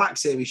Black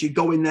Series. You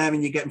go in there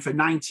and you get them for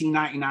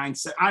 $19.99.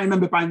 So I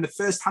remember buying the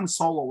first Han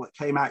Solo that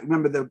came out.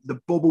 Remember the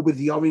bubble with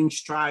the orange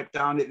stripe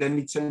down it, then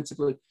they turned to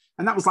blue.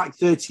 And that was like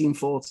 $13,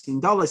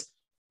 $14.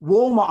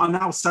 Walmart are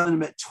now selling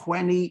them at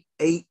 $28.90,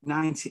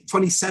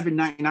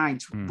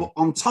 $27.99. But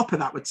on top of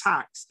that, with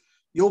tax,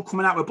 you're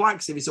coming out with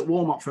Black Series at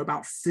Walmart for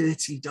about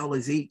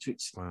 $30 each,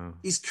 which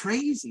is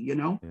crazy,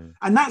 Yeah.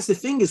 And that's the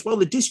thing as well.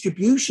 The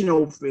distribution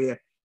over here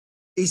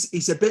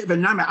is a bit of a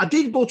nightmare. I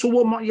did go to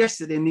Walmart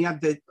yesterday, and they had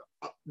the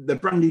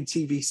brand new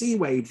TVC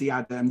wave. They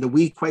had the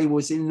Weequay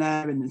was in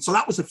there, and so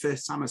that was the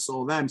first time I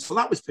saw them. So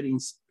that was pretty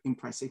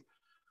impressive.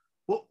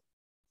 But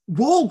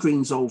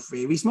Walgreens over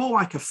here is more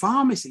like a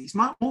pharmacy. It's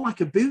more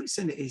like a Boots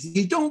than it is.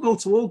 You don't go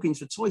to Walgreens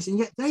for toys, and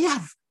yet they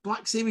have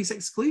Black Series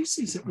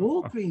exclusives at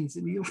Walgreens,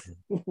 and you're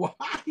like, why?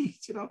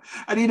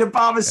 I need a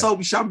bar of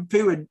soap,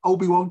 shampoo, and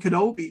Obi-Wan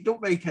Kenobi. It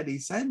don't make any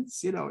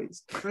sense.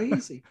 It's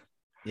crazy.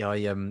 Yeah,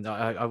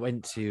 I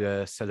went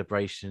to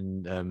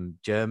Celebration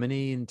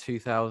Germany in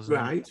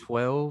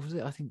 2012. Was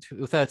it? I think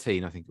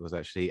 13. I think it was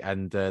actually,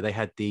 and they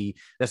had this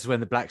is when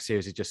the Black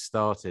Series had just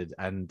started,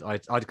 and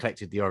I'd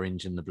collected the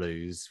orange and the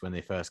blues when they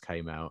first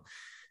came out,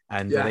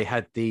 and they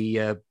had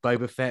the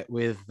Boba Fett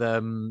with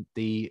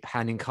the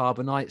Han in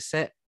Carbonite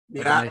set.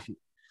 Yeah.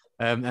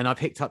 And I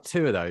picked up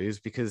 2 of those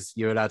because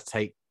you're allowed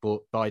to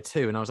buy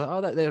 2, and I was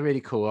like, they're really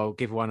cool. I'll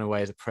give one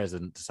away as a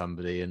present to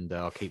somebody, and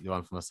I'll keep the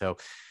one for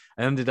myself.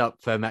 I ended up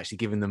actually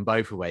giving them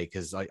both away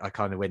because I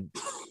kind of went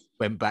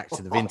back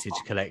to the vintage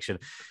collection.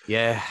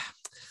 Yeah.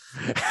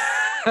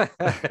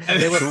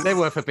 they're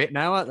worth a bit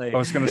now, aren't they? I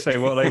was going to say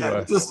what they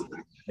were.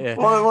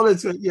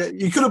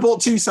 You could have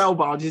bought 2 cell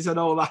barges and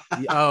all that.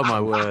 Oh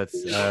my word!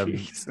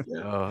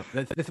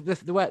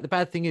 The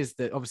bad thing is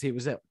that obviously it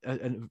was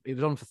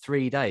on for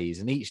 3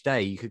 days, and each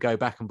day you could go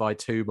back and buy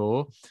 2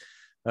 more.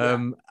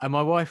 And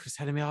my wife was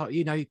telling me, oh,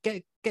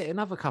 get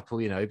another couple,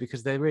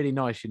 because they're really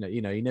nice.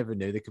 You never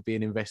knew there could be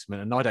an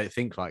investment. And I don't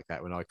think like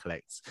that when I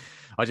collect.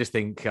 I just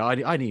think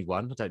I need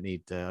one. I don't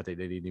need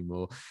any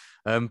more.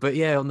 But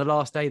yeah, on the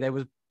last day there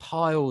was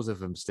piles of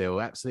them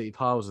still, absolutely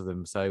piles of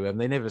them. So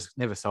they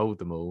never sold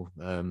them all.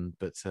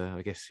 But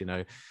I guess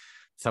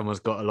someone's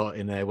got a lot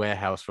in their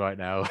warehouse right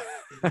now,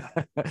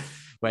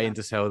 waiting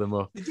to sell them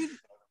off.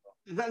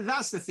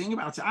 That's the thing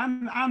about it.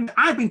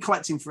 I've been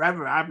collecting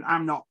forever.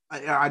 I'm not.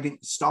 I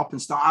didn't stop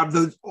and start.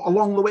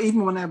 Along the way,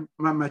 even when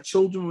my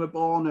children were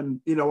born, and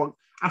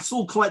I've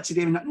still collected,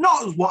 even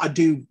not what I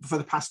do for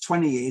the past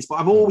 20 years, but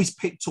I've always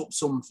picked up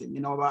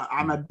something.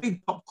 I'm a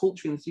big pop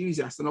culture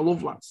enthusiast, and I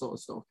love that sort of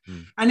stuff.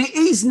 And it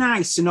is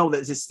nice to know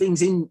that there's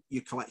things in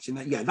your collection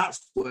that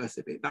that's worth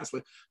a bit. That's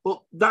worth.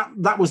 But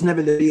that was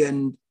never the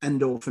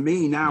end all for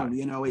me. Now,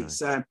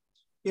 it's.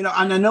 And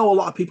I know a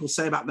lot of people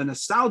say about the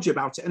nostalgia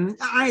about it, and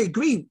I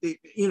agree.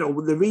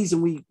 The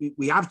reason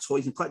we have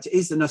toys and collect it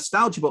is the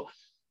nostalgia, but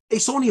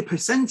it's only a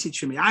percentage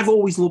for me. I've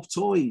always loved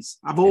toys.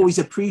 I've always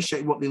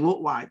appreciated what they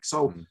look like.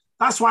 So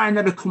that's why I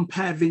never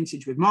compare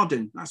vintage with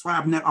modern. That's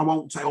why I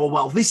won't say, oh,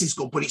 well, this is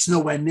good, but it's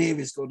nowhere near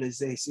as good as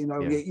this. You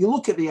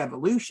look at the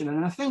evolution,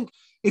 and I think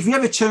if you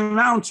ever turn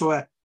around to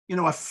a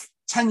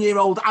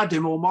 10-year-old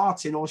Adam or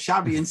Martin or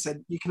Shabby and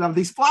said, you can have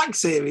this Black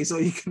Series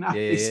or you can have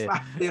this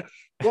Black,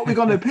 what we're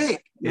going to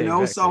pick,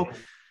 Exactly.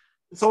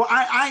 So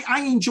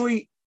I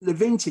enjoy the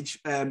vintage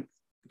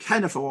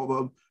Kenneth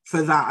for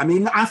that. I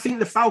mean, I think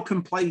the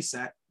Falcon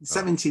playset,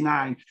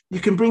 79,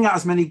 you can bring out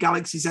as many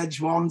Galaxy's Edge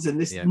ones,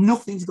 and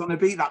nothing's going to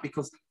beat that,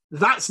 because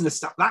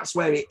that's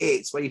where it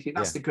is, where you think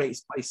that's the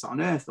greatest place on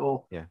earth.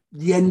 Or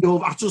the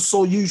Endor. I just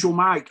saw Usual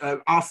Mike.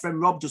 Our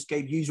friend Rob just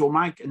gave Usual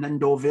Mike an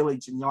Endor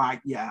Village, and you're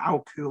like,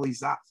 how cool is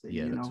that thing?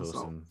 Yeah, that's awesome.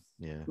 So.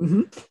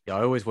 Yeah,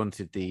 I always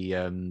wanted the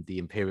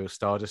Imperial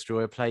Star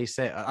Destroyer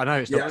playset. I know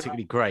it's not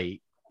particularly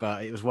great,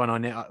 but it was one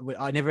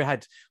I never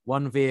had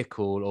one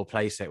vehicle or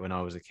playset when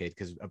I was a kid,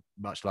 because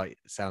much like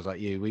sounds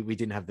like you, we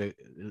didn't have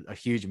a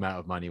huge amount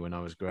of money when I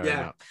was growing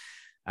up.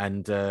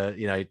 And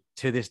to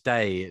this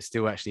day, it's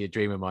still actually a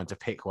dream of mine to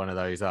pick one of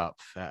those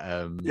up.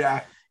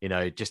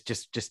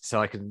 Just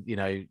so I can,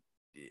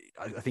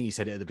 I think you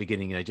said it at the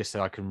beginning, just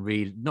so I can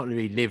not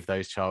relive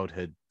those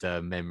childhood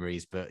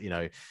memories, but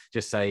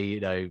just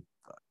say,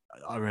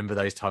 I remember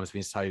those times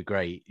being so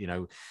great,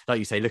 like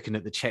you say, looking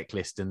at the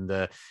checklist, and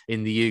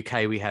in the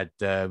UK we had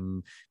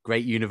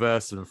Great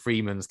Universal and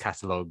Freeman's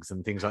catalogs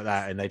and things like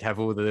that, and they'd have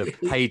all the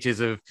pages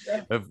of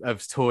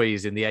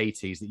toys in the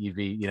 80s that you'd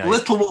be,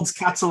 Littlewood's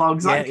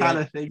catalogs, that kind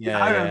of thing.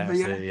 I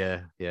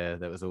remember,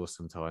 that was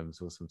awesome times.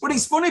 But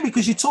it's funny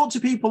because you talk to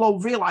people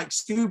over here like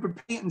Scuba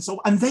Pete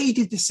and they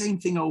did the same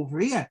thing over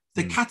here.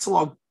 The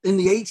catalog in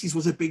the 80s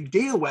was a big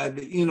deal, where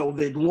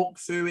they'd look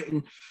through it,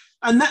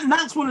 and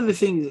that's one of the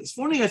things that's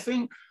funny. I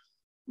think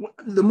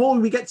the more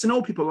we get to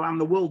know people around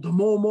the world, the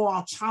more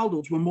our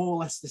childhoods were more or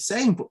less the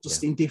same, but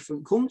just in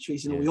different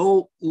countries. We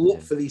all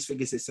look for these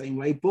figures the same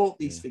way, bought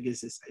these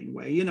figures the same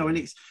way,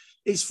 and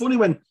it's funny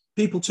when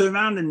people turn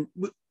around, and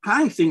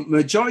I think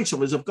majority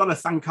of us have got to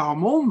thank our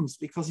mums,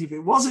 because if it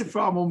wasn't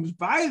for our mums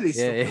buying this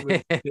stuff,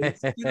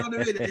 you know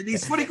what I mean? And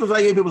it's funny because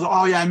I hear people say,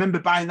 oh yeah, I remember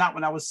buying that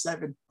when I was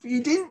 7. But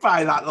you didn't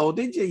buy that though,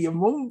 did you? Your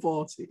mum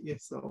bought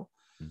it, so.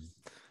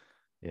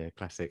 Yeah,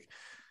 classic.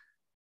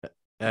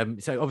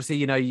 So obviously,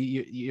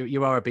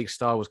 you are a big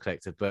Star Wars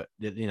collector, but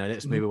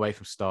let's move away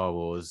from Star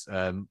Wars.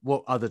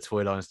 What other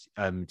toy lines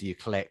do you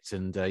collect,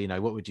 and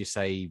what would you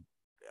say?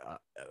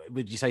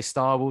 Would you say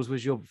Star Wars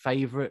was your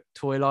favorite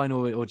toy line,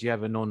 or do you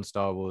have a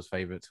non-Star Wars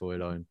favorite toy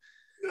line?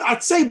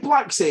 I'd say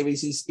Black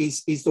Series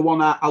is the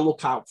one I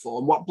look out for,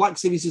 and what Black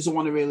Series is the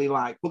one I really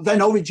like. But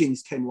then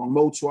Origins came along,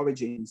 Motor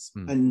Origins,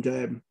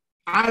 and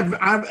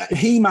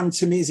He-Man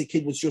to me as a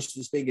kid was just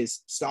as big as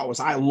Star Wars.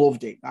 I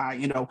loved it,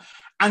 and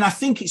I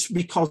think it's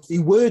because they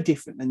were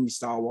different than your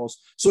Star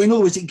Wars. So in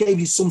other words, it gave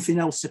you something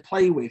else to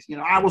play with.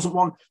 I wasn't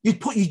one.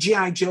 You'd put your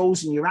G.I.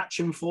 Joes and your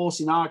Action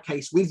Force in our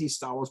case with your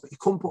Star Wars, but you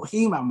couldn't put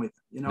He-Man with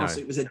them. So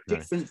it was a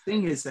different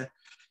thing and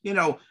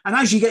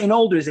as you're getting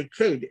older as a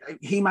kid,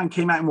 He-Man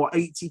came out in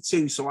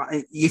 82, so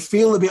you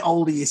feel a bit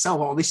older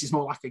yourself. Oh, this is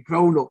more like a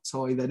grown-up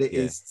toy than it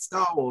is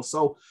Star Wars.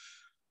 So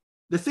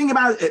the thing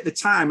about it at the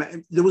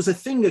time, there was a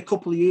thing a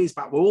couple of years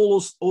back where all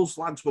us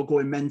lads were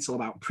going mental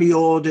about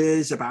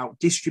pre-orders, about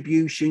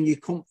distribution. You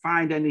couldn't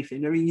find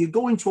anything. I mean, you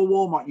go into a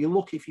Walmart, you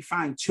look if you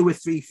find 2 or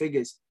 3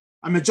 figures.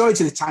 And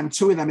majority of the time,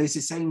 2 of them is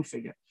the same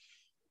figure.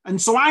 And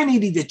so I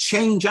needed a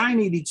change. I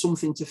needed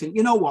something to think,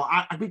 you know what,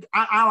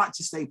 I like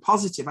to stay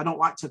positive. I don't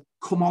like to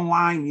come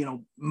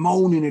online,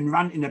 moaning and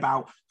ranting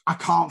about, I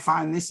can't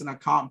find this and I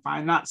can't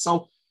find that.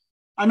 So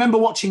I remember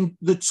watching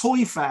the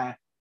Toy Fair,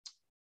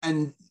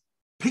 and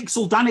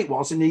Pixel Dan it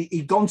was, and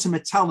he'd gone to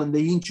Mattel and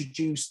they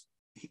introduced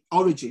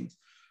Origins.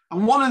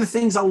 And one of the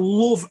things I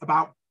love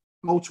about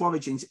Motor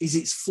Origins is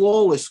it's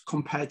flawless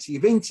compared to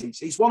your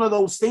vintage. It's one of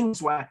those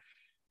things where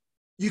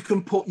you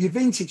can put your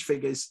vintage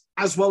figures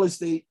as well as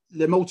the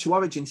Motor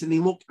Origins, and they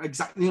look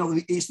exactly,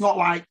 it's not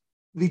like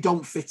they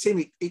don't fit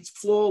in. It's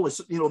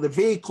flawless. You know, the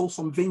vehicles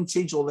from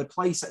vintage or the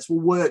play sets will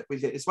work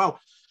with it as well.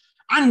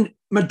 And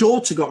my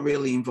daughter got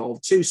really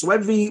involved too. So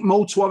every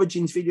Moto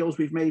Origins videos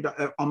we've made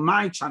on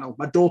my channel,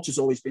 my daughter's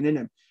always been in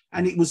them.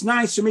 And it was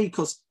nice for me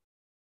because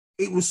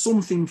it was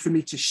something for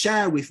me to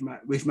share with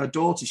my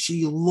daughter.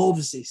 She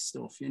loves this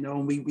stuff, you know,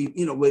 and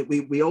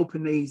we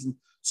open these. And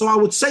so I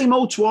would say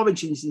Moto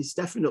Origins is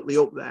definitely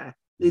up there.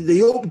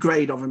 The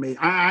upgrade of them,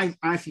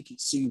 I think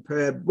it's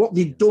superb. What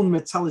they've done,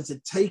 Mattel, is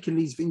they've taken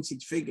these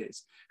vintage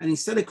figures and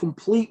instead of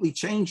completely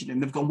changing them,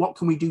 they've gone, what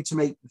can we do to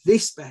make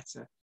this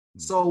better?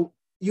 So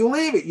you'll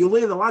hear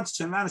the lads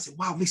turn around and say,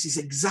 wow, this is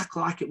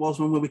exactly like it was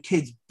when we were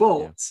kids,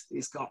 but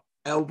it's got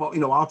elbow,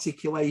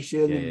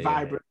 articulation and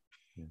vibrant.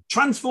 Yeah.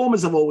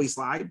 Transformers I've always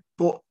liked,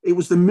 but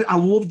I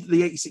loved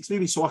the 86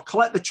 movie, so I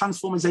collect the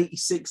Transformers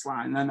 86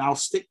 line and I'll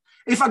stick,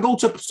 if I go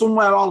to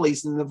somewhere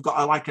Ollie's and they've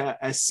got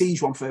a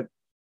siege one for,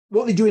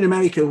 what they do in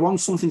America,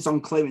 once something's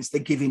on clearance, they're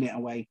giving it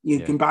away.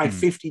 You can buy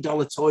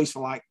 $50 toys for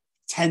like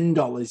 $10,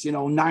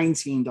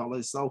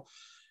 $19. So,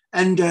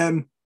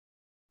 and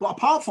but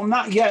apart from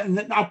that,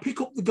 and I'll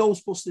pick up the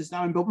Ghostbusters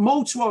now. But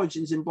Moto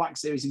Origins in Black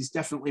Series is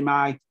definitely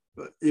my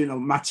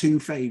two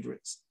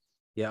favorites.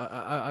 Yeah,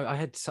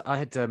 I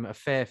had a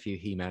fair few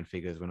He-Man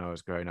figures when I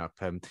was growing up.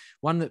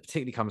 One that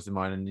particularly comes to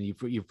mind, and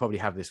you probably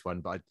have this one,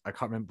 but I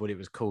can't remember what it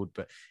was called.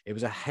 But it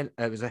was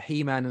a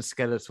He-Man and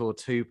Skeletor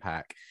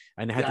 2-pack,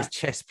 and it had this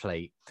chest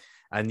plate,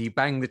 and you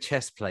bang the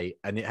chest plate,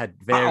 and it had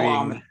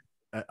varying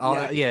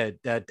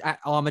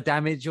armor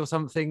damage or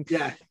something.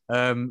 Yeah.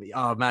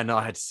 Oh man,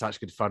 I had such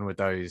good fun with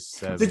those.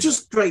 They're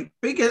just great.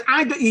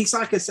 It's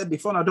like I said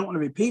before, and I don't want to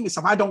repeat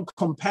myself. I don't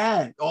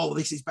compare. Oh,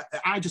 this is better.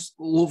 I just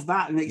love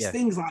that, and it's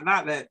things like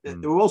that that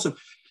they were awesome.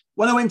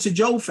 When I went to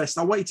Joe Fest,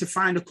 I wanted to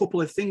find a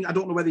couple of things. I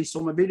don't know whether you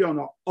saw my video or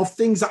not, of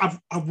things that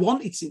I've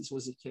wanted since I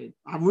was a kid.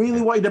 I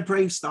really wanted a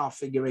Brave Star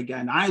figure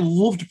again. I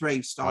loved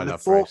Brave Star. The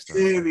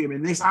Forterium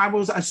in this.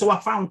 So I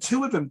found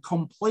two of them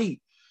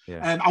complete.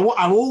 Yeah.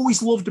 I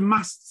always loved a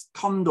masked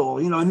Condor,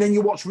 and then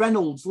you watch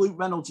Luke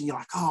Reynolds, and you're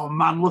like, oh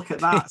man, look at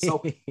that.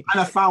 So, and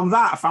I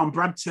found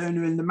Brad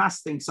Turner in the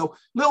mask thing. So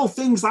little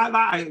things like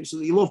that I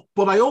absolutely love.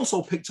 But I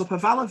also picked up a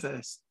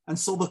Valaverse and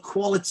saw the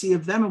quality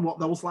of them and what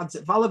those lads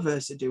at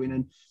Valaverse are doing.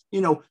 And,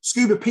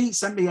 Scuba Pete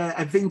sent me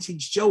a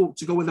vintage Joe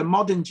to go with a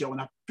modern Joe.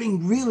 And I've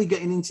been really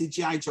getting into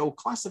G.I. Joe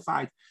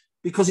Classified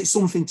because it's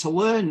something to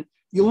learn.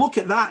 You look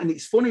at that and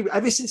it's funny,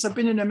 ever since I've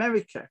been in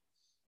America,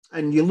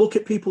 and you look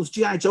at people's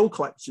G.I. Joe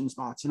collections,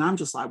 Martin, I'm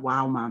just like,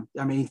 wow, man.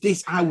 I mean,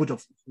 this, I would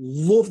have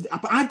loved it.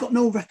 But I've got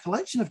no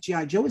recollection of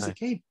G.I. Joe as a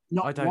kid.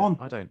 Not one.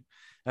 I don't.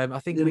 I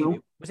think,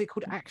 was it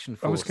called Action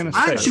Force? I was going to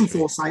say. Action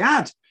Force I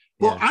had.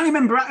 But I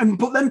remember,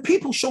 but then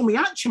people show me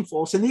Action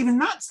Force, and even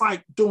that's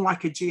like done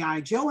like a G.I.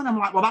 Joe. And I'm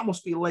like, well, that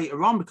must be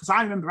later on, because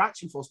I remember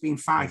Action Force being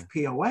 5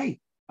 POA.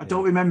 I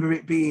don't remember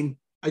it being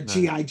a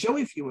G.I. Joe,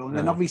 if you will. And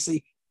then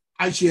obviously,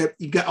 as you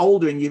get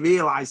older and you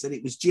realize that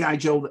it was G.I.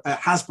 Joe,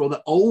 Hasbro,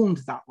 that owned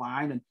that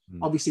line, and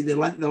obviously they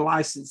lent the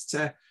license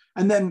to,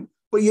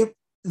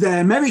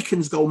 the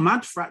Americans go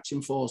mad for Action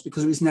Force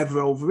because it was never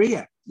over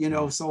here,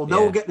 so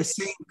they'll get the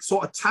same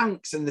sort of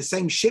tanks and the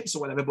same ships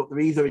or whatever, but they're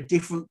either a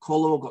different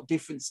color or got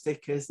different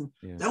stickers, and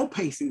they'll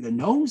pay through the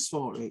nose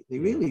for it. They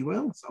really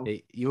will. So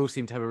you all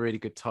seem to have a really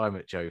good time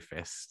at Joe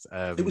Fest.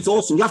 It was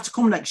awesome. You have to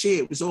come next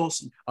year. It was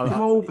awesome. Come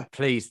over.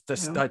 Please,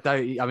 don't.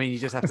 I mean, you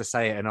just have to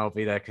say it and I'll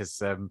be there,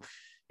 because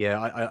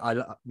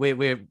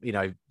we're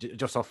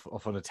just off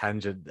on a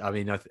tangent. I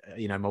mean,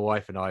 my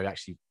wife and I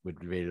actually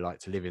would really like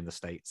to live in the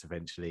States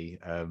eventually,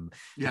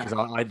 because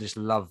I just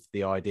love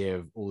the idea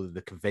of all of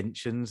the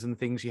conventions and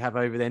things you have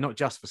over there, not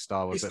just for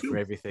Star Wars, but for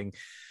everything.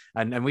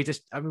 And we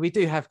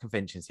do have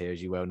conventions here,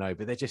 as you well know,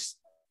 but they're just,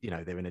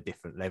 they're in a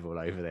different level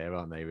over there,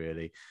 aren't they,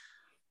 really?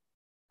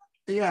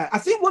 Yeah, I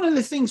think one of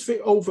the things for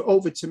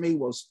over to me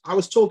was, I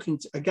was talking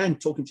to,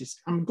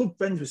 I'm good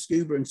friends with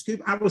Scuba, and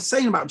Scuba, I was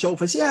saying about Joe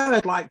Fest,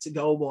 I'd like to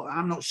go, but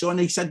I'm not sure. And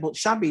he said, but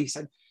Shabby, he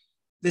said,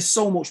 there's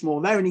so much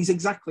more there. And he's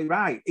exactly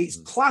right. It's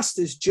classed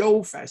as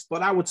Joe Fest,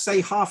 but I would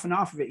say half and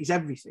half of it is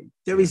everything.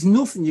 There is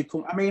nothing you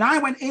can, I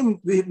went in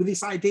with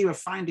this idea of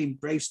finding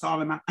Brave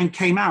Star and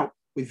came out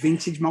with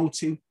vintage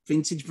Motu,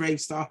 vintage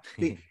Brave Star.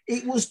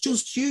 It was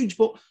just huge,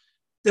 but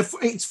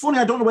it's funny,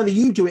 I don't know whether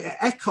you do it at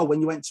Echo,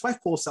 when you went to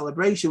Echo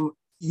Celebration,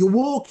 you're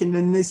walking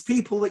and there's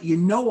people that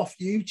off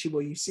YouTube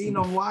or you've seen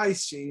on live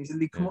streams,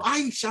 and they come,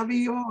 hi, Shabby,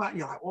 you all that?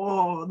 You're like,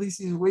 oh, this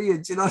is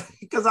weird,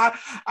 because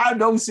I'm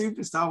no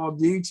superstar on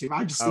YouTube.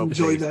 I just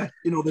enjoy the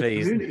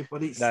community.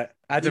 But it's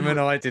Adam and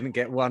I didn't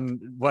get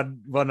one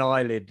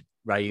eyelid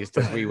raised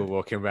as we were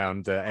walking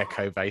around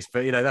Echo Base,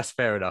 but that's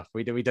fair enough.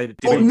 We don't.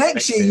 Well,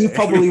 next year you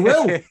probably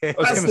will. I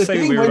was going to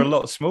say we were a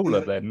lot smaller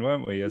then,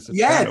 weren't we? As a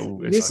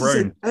channel, it's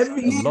grown.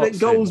 Every year that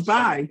goes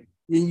by,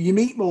 you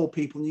meet more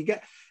people, and you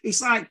get.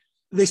 It's like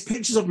there's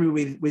pictures of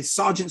me with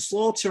Sergeant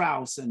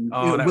Slaughterhouse and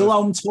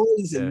Wilhelm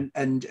Toys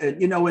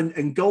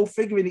and Go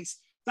Figuring.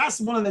 That's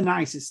one of the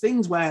nicest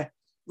things, where,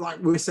 like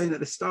we were saying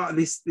at the start of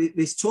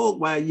this talk,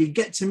 where you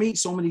get to meet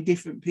so many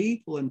different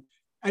people, and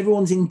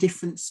everyone's in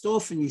different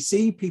stuff, and you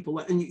see people,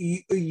 and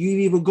you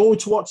either go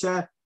to watch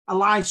a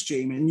live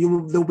stream, and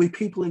there'll be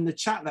people in the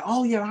chat that,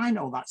 oh yeah, I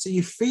know that. So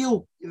you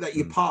feel that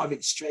you're part of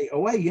it straight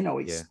away. You know,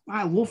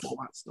 I love all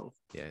that stuff.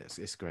 Yeah,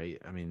 it's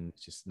great. I mean,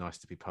 it's just nice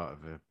to be part of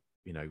a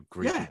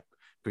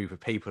group of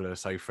people who are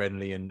so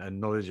friendly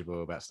and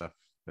knowledgeable about stuff.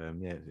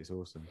 It's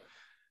awesome.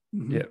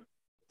 Mm-hmm. Yeah.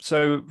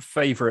 So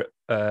favorite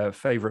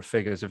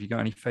figures. Have you got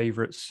any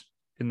favorites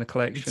in the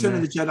collection? Return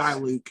of the Jedi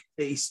Luke.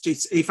 It's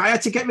just, if I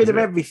had to get rid of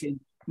everything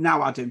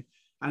now, Adam,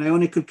 and I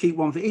only could keep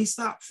one thing, it's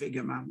that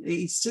figure, man.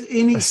 It's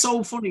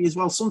so funny as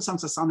well.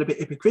 Sometimes I sound a bit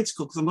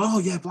hypocritical because I'm like, oh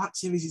yeah, Black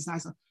Series is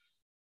nice.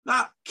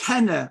 That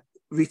Kenner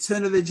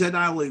Return of the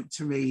Jedi Luke,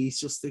 to me, is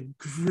just the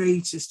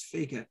greatest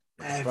figure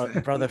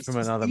ever. Brother from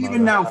another mother.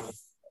 Even now,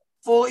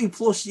 40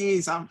 plus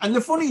years. And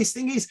the funniest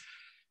thing is,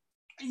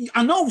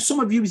 I know some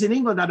of you in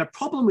England had a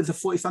problem with the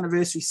 40th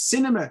anniversary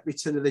cinema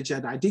Return of the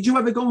Jedi. Did you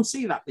ever go and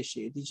see that this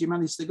year? Did you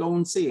manage to go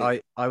and see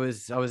it? I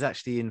was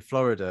actually in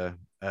Florida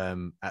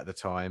at the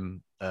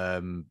time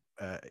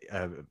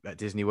at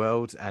Disney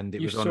World, and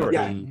it was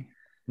on.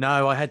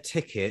 No, I had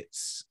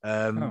tickets,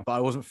 but I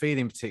wasn't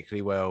feeling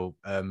particularly well.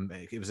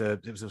 It was a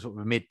sort of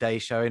a midday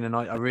showing, and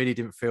I really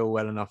didn't feel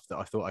well enough that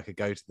I thought I could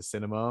go to the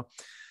cinema.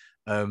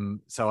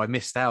 So I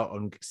missed out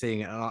on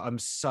seeing it, and I'm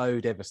so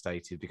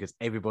devastated because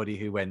everybody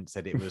who went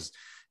said it was,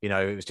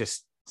 it was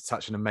just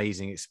such an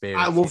amazing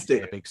experience. I loved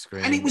it. A big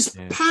screen, and it was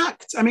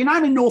packed. I mean,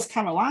 I'm in North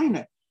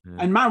Carolina,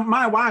 and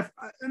my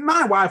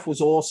wife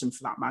was awesome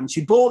for that, man.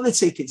 She bought the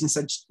tickets and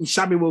said,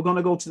 "Shabby, we're going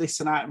to go to this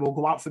tonight, and we'll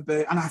go out for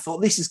beer." And I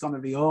thought, this is going to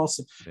be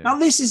awesome. Yeah. Now,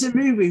 this is a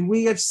movie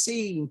we have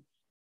seen.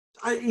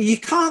 You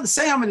can't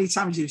say how many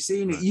times you've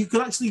seen it. You could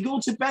actually go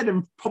to bed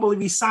and probably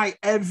recite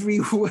every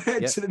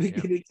word to the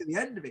beginning to the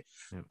end of it.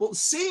 But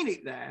seeing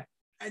it there,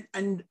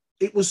 and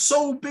it was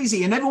so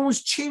busy, and everyone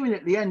was cheering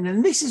at the end.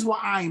 And this is what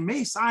I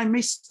miss. I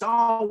miss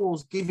Star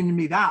Wars giving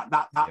me that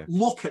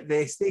look at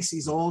this. This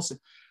is awesome.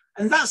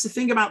 And that's the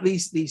thing about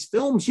these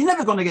films. You're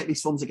never going to get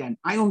these films again.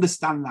 I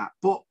understand that.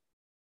 But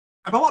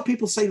a lot of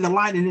people say the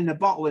lightning in a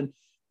bottle, and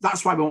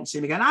that's why we won't see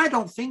him again. I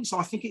don't think so.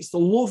 I think it's the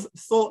love,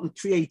 thought, and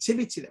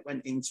creativity that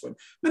went into him.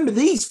 Remember,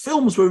 these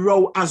films were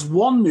wrote as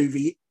one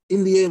movie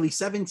in the early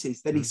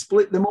 70s. Then he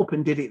split them up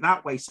and did it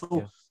that way.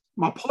 So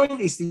my point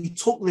is, he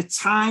took the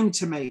time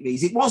to make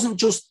these. It wasn't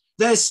just,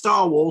 there's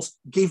Star Wars,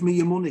 give me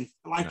your money.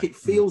 Like it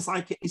feels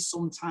like it is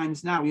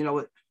sometimes now,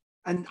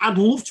 and I'd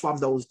love to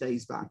have those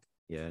days back.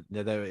 Yeah,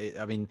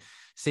 I mean,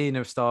 seeing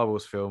a Star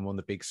Wars film on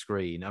the big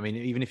screen, I mean,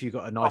 even if you've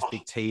got a nice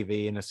big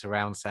TV and a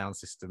surround sound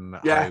system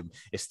at home,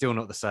 it's still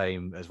not the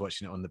same as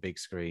watching it on the big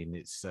screen.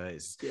 It's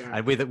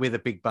and with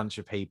a big bunch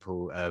of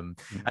people.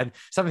 And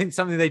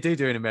something they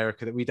do in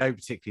America that we don't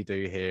particularly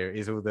do here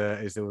is all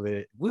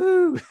the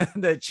woo,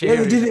 the cheering.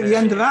 Yeah, they did it at the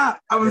end of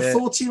that. Our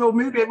 14-year-old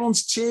movie,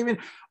 everyone's cheering.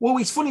 Well,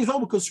 it's funny as well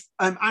because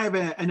I have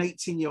an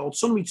 18-year-old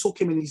son. We took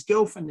him and his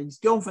girlfriend. His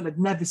girlfriend had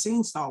never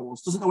seen Star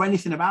Wars, doesn't know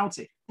anything about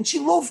it, and she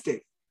loved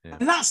it. Yeah.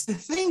 And that's the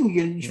thing.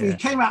 And we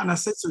came out and I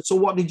said, so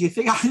what did you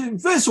think?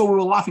 First of all, we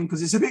were laughing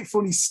because it's a bit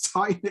funny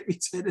starting at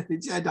Return of the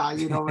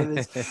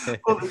Jedi,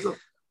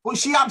 but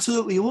she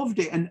absolutely loved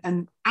it.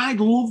 And I'd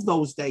love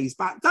those days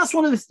back. That's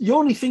one of the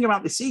only thing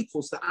about the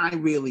sequels that I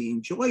really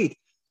enjoyed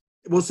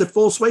was The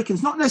Force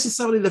Awakens. Not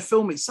necessarily the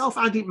film itself.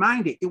 I didn't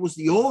mind it. It was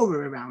the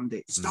aura around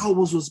it. Star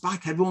Wars was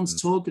back. Everyone's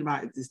talking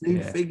about it. There's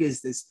new figures.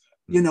 There's,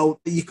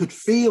 you could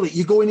feel it.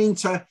 You're going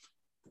into...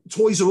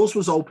 Toys R Us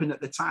was open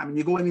at the time, and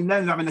you're going in there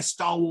and having a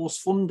Star Wars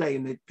fun day,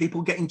 and the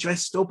people getting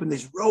dressed up, and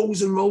there's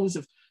rows and rows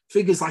of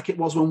figures like it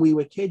was when we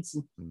were kids.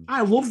 And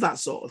I love that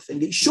sort of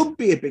thing. It should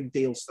be a big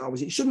deal, Star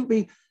Wars. It shouldn't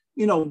be,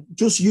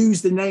 just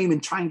use the name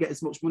and try and get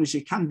as much money as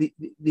you can.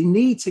 They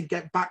need to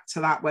get back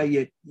to that where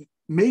you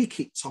make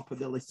it top of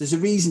the list. There's a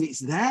reason it's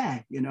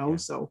there,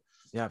 so.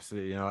 Yeah,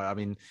 absolutely. I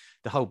mean,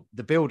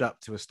 the build up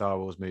to a Star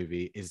Wars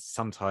movie is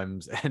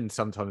sometimes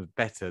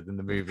better than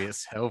the movie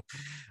itself.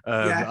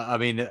 I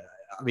mean,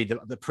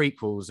 the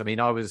prequels. I mean,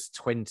 I was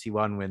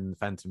 21 when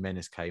Phantom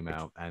Menace came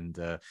out, and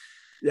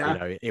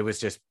it was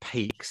just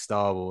peak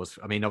Star Wars.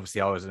 I mean,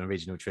 obviously, I was an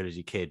original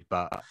trilogy kid,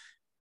 but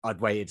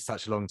I'd waited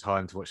such a long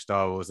time to watch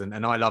Star Wars, and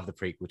I love the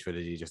prequel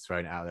trilogy. Just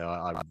throwing it out there,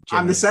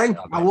 I'm the same.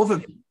 I love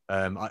it.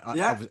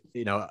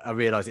 I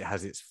realize it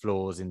has its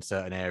flaws in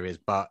certain areas,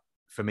 but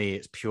for me,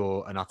 it's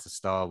pure and utter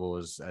Star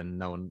Wars, and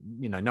no one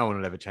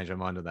will ever change my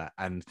mind on that.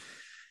 And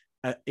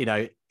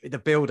the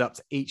build up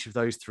to each of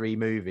those three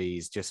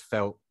movies just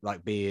felt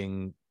like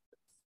being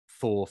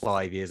 4,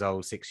 5 years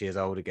old, 6 years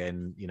old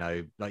again,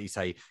 like you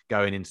say,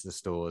 going into the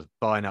stores,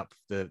 buying up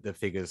the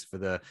figures for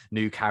the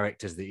new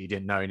characters that you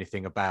didn't know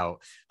anything about,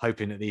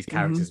 hoping that these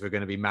characters were going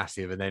to be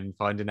massive, and then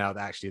finding out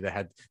that actually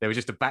they were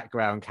just a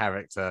background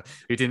character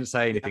who didn't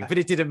say anything, but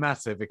it didn't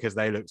matter because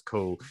they looked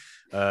cool.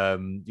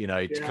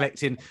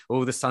 Collecting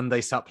all the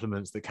Sunday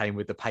supplements that came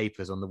with the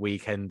papers on the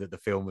weekend that the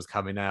film was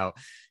coming out,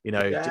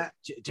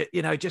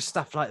 just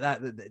stuff like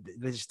that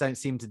they just don't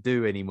seem to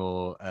do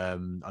anymore,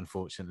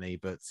 unfortunately.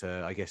 But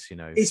I guess you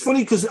know. It's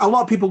funny because a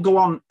lot of people go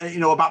on,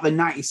 about the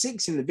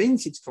 96 in the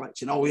vintage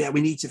collection. Oh, yeah, we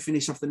need to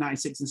finish off the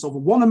 96 and so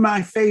forth. One of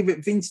my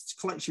favourite vintage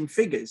collection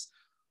figures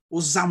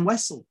was Zam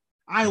Wessel.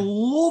 I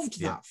loved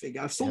that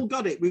figure. I've still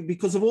got it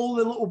because of all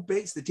the little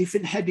bits, the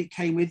different head it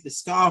came with, the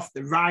scarf,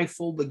 the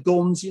rifle, the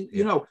guns.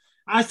 You know,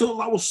 I thought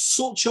that was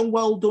such a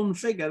well done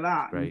figure.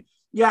 That. Right.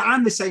 Yeah,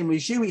 I'm the same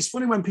as you. It's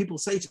funny when people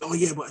say to me, oh,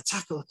 yeah, but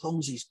Attack of the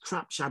Clones is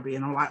crap, Shabby.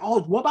 And I'm like, oh,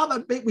 what about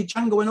that bit with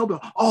Django and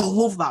Obi-Wan? Oh, I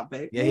love that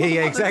bit. Yeah,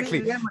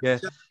 exactly. Yeah.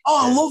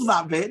 Oh, I love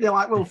that bit. They're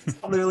like, well,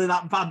 it's not really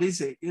that bad,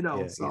 is it? You know,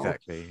 yeah, so.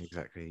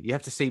 Exactly. You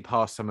have to see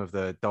past some of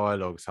the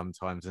dialogue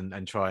sometimes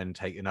and try and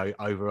take an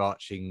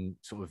overarching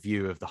sort of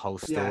view of the whole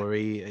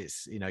story. Yeah.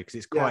 It's, because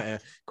it's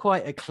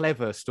quite a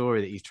clever story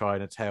that he's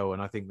trying to tell.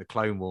 And I think the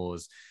Clone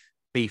Wars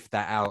beefed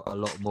that out a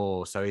lot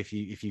more. So if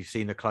you've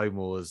seen the Clone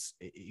Wars,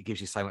 it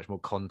gives you so much more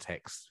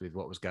context with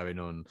what was going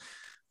on.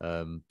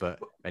 But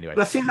anyway,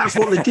 but I think that's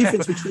what the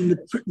difference between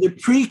the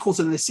prequels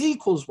and the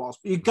sequels was.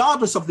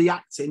 Regardless of the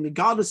acting,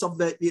 regardless of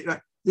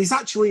there's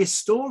actually a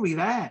story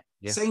there.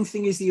 Yeah. Same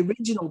thing as the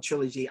original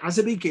trilogy, as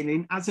a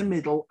beginning, as a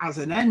middle, as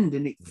an end,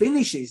 and it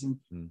finishes. And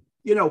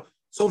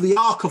so the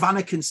arc of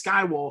Anakin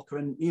Skywalker,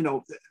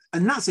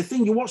 and that's the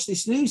thing. You watch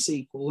this new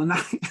sequel, and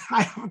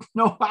I have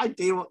no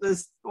idea what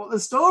the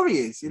story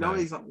is. He's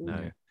like,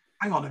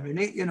 hang on a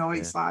minute.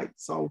 It's like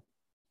so.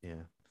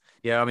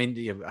 Yeah. I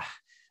mean,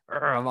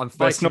 I'm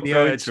fighting the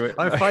urge.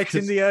 I'm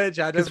fighting the urge,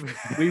 Adam.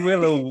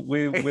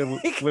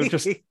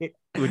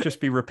 We'll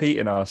just be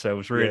repeating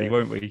ourselves, really,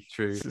 won't we?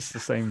 True. It's the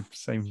same.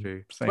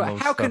 But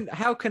how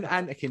can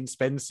Anakin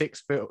spend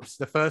 6 films,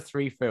 the first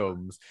 3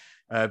 films,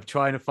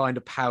 trying to find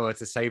a power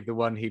to save the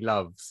one he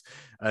loves,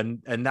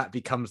 and that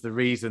becomes the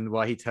reason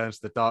why he turns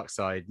to the dark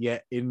side?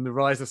 Yet in The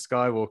Rise of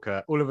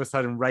Skywalker, all of a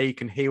sudden Rey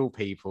can heal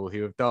people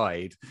who have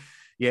died.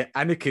 Yeah,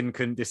 Anakin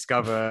couldn't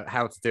discover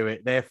how to do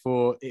it.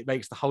 Therefore, it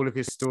makes the whole of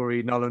his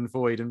story null and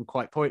void and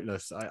quite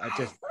pointless. I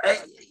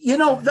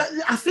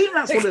think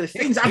that's one of the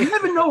things. I've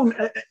never known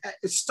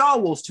Star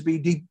Wars to be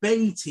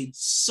debated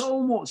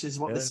so much as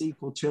what the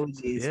sequel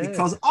trilogy is.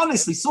 Because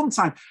honestly,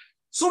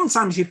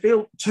 sometimes you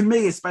feel, to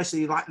me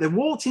especially, like they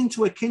walked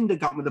into a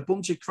kindergarten with a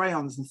bunch of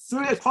crayons and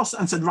threw it across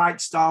and said,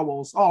 "Right, Star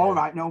Wars." Oh, all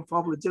right, no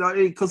problem. Do you know what I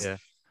mean? Because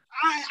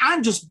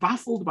I'm just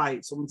baffled by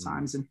it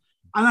sometimes.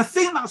 And I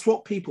think that's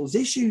what people's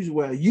issues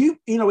were.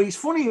 It's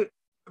funny.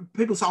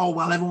 People say, oh,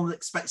 well, everyone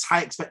expects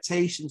high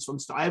expectations from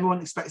Star. Everyone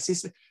expects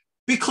this.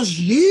 Because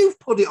you've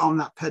put it on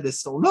that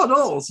pedestal, not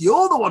us.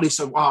 You're the one who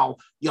said, well,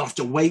 you'll have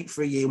to wait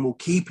for a year and we'll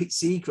keep it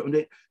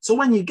secret. So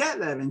when you get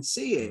there and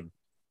see it,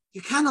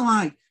 you're kind of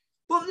like,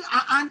 but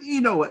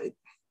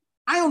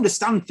I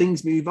understand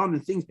things move on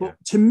and things, but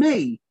to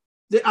me,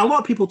 a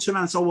lot of people turn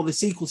around and say, well, the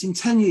sequels, in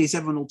 10 years,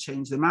 everyone will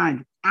change their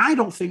mind. I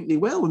don't think they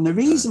will. And the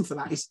reason for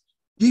that is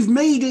you've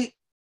made it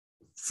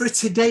for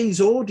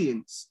today's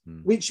audience,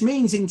 which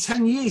means in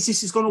 10 years,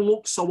 this is going to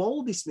look so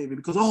old, this movie,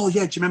 because, oh,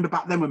 yeah, do you remember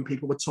back then when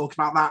people were talking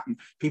about that and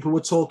people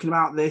were talking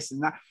about this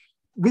and that?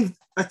 With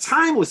a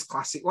timeless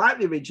classic like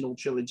the original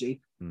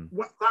trilogy,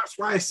 that's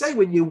why I say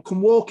when you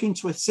can walk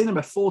into a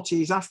cinema 40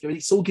 years after,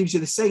 it still gives you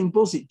the same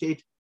buzz it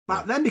did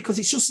back then, because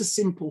it's just a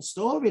simple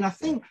story. And I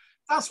think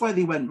that's where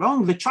they went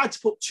wrong. They tried to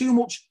put too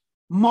much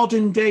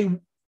modern day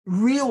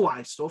real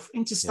life stuff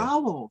into Star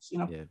Wars.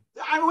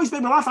 I always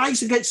made me laugh. I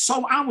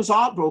was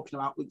heartbroken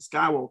about Luke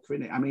Skywalker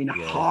in it. I mean,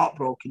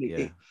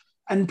 heartbroken.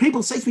 And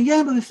people say to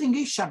me, but the thing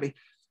is, Shabby,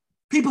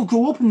 people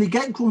grow up and they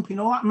get grumpy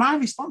and all that. My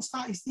response to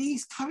that is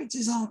these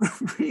characters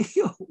aren't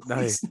real. No.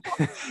 He's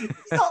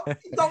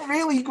not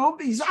really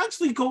grumpy. He's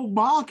actually called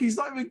Mark. He's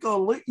not even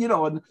called Luke,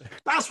 and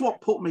that's what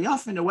put me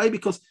off in a way,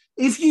 because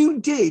if you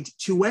did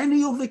to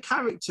any other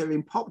character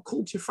in pop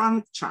culture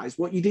franchise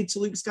what you did to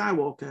Luke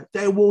Skywalker,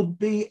 there would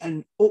be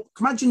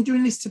imagine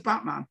doing this to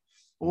Batman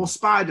or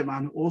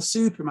Spider-Man or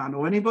Superman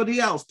or anybody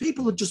else.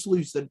 People would just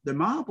lose their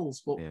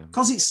marbles. But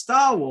because it's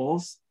Star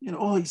Wars,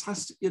 it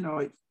has to,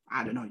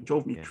 I don't know, it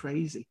drove me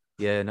crazy.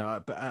 Yeah,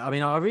 no, but I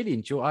mean, I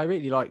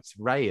really liked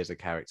Rey as a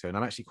character, and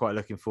I'm actually quite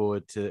looking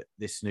forward to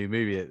this new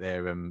movie that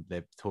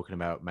they're talking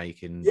about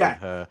making with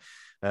her.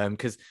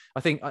 Because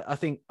I think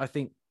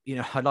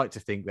I'd like to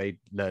think they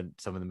learned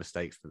some of the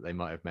mistakes that they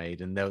might have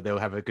made, and they'll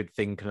have a good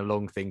think and a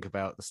long think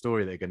about the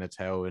story they're going to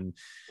tell, and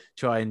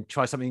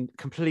try something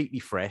completely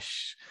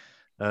fresh.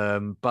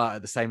 But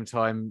at the same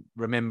time,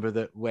 remember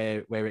that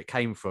where it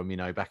came from,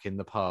 back in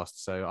the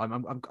past. So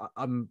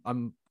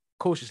I'm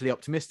cautiously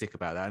optimistic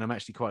about that, and I'm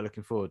actually quite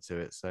looking forward to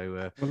it.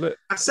 So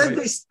I said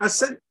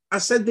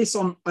this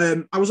on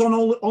I was on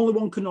Only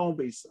One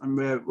Kenobi's,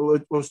 and I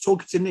was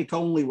talking to Nick,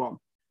 Only One,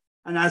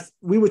 and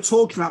we were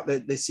talking about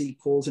the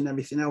sequels and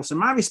everything else, and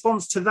my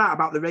response to that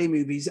about the Rey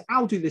movies,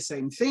 I'll do the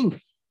same thing.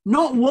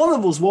 Not one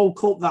of us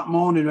woke up that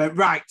morning and went,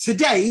 right,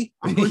 today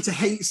I'm going to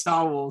hate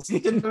Star Wars.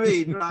 You know what I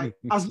mean? Right?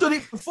 I've done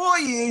it for 4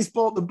 years,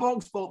 bought the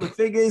books, bought the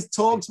figures,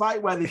 talked about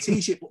it, wear the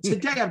t-shirt, but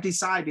today I've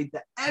decided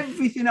that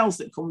everything else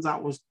that comes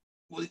out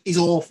is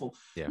awful.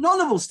 Yeah.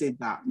 None of us did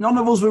that. None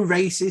of us were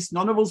racist.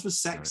 None of us were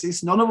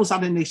sexist. No. None of us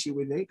had an issue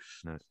with it.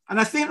 No. And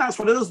I think that's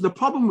what it is. The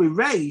problem with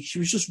Rey, she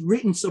was just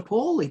written so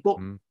poorly. But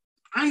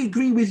I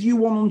agree with you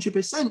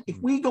 100%. If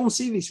we go and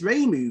see this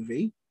Rey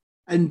movie,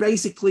 and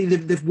basically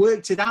they've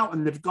worked it out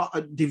and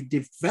they've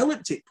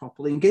developed it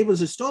properly and gave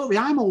us a story,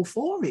 I'm all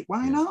for it.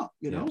 Why not?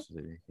 You know,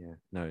 absolutely. Yeah,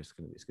 no, it's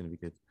gonna be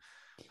good.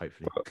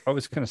 Hopefully. I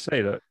was going to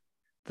say that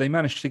they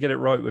managed to get it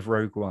right with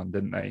Rogue One,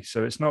 didn't they?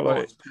 So it's not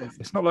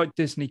like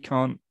Disney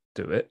can't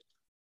do it.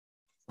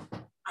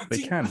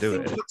 They can do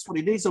it. That's what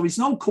it is. So it's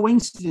no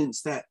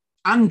coincidence that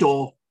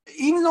Andor,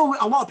 even though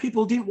a lot of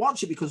people didn't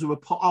watch it because they were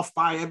put off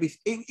by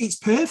everything, it's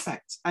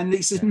perfect. And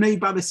it's made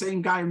by the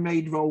same guy who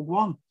made Rogue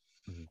One.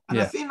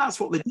 And I think that's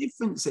what the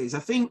difference is. I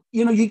think,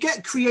 you know, you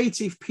get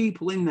creative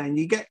people in there and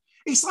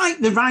it's like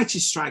the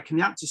writer's strike and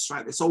the actor's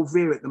strike that's over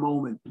here at the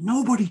moment.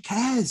 Nobody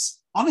cares.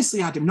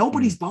 Honestly, Adam,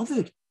 nobody's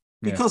bothered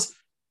because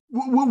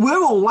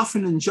we're all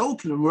laughing and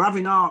joking and we're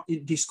having our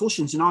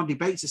discussions and our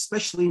debates,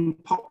 especially in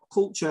pop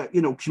culture,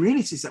 you know,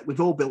 communities that we've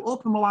all built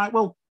up. And we're like,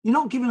 well, you're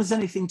not giving us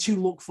anything to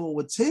look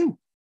forward to.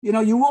 You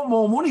know, you want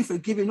more money for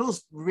giving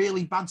us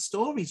really bad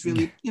stories,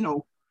 really, you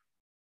know.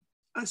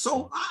 And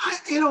so,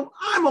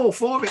 I'm all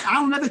for it.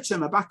 I'll never turn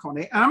my back on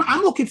it. And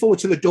I'm looking forward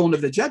to the Dawn of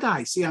the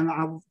Jedi. See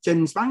how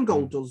James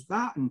Mangold does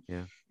that. And,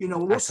 you know,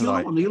 what's the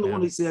other one? The other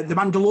one is the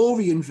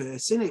Mandalorian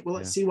verse, isn't it? Well,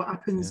 let's see what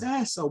happens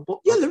there. So, but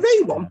the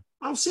Rey one,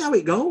 I'll see how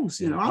it goes.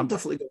 You know, I'll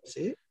definitely go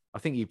see it. I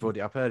think you brought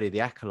it up earlier,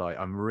 the Acolyte.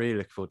 I'm really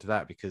looking forward to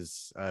that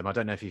because I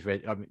don't know if you've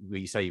read.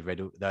 You say you've read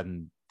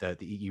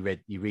you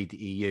read the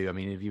EU. I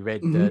mean, have you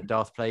read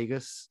Darth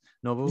Plagueis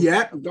novel?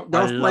 Yeah,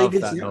 Darth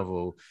Plagueis. That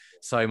novel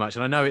so much,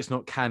 and I know it's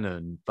not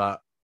canon, but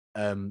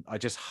I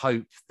just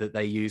hope that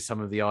they use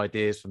some of the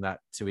ideas from that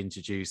to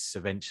introduce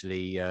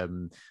eventually.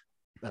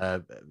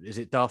 Is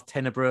it Darth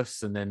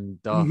Tenebrous and then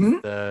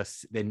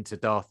then to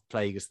Darth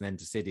Plagueis and then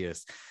to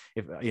Sidious?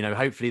 If you know,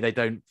 hopefully they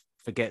don't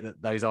forget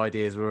that those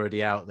ideas were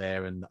already out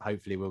there, and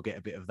hopefully we'll get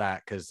a bit of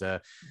that because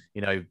you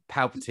know,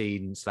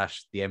 Palpatine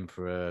 / the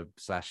Emperor /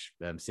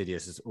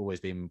 Sidious has always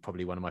been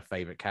probably one of my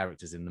favorite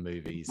characters in the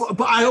movies.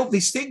 But I hope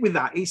they stick with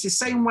that. It's the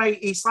same way.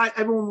 It's like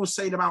everyone was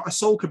saying about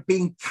Ahsoka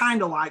being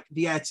kind of like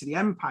the heir to the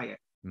Empire.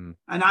 And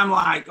I'm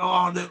like,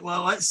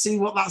 well, let's see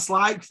what that's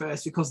like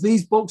first, because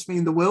these books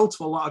mean the world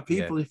to a lot of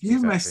people. If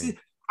you mess it,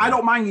 I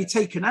don't mind you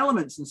taking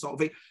elements and sort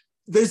of it.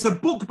 There's a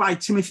book by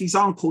Timothy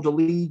Zahn called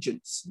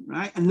Allegiance,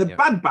 right? And the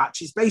Bad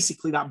Batch is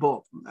basically that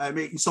book.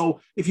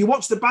 So if you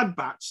watch the Bad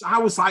Batch, I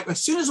was like,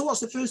 as soon as I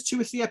watched the first 2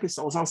 or 3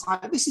 episodes, I was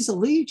like, this is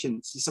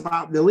Allegiance. It's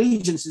about the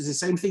Allegiance is the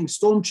same thing.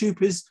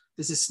 Stormtroopers,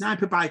 there's a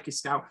sniper biker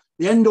scout.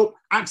 They end up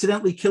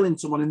accidentally killing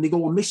someone and they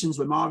go on missions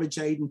with Mara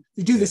Jade, and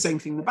they do the same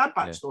thing the Bad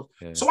Batch does.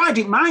 So I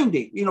didn't mind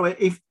it. You know,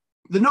 if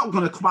they're not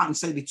going to come out and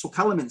say they took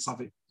elements of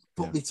it,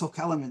 but they took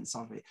elements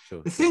of it.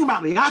 The thing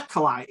about the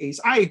Acolyte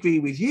is, I agree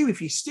with you.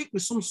 If you stick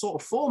with some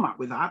sort of format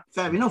with that,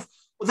 fair enough.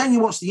 But then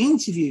you watch the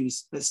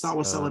interviews at Star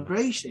Wars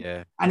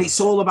Celebration, and it's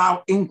all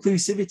about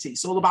inclusivity.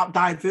 It's all about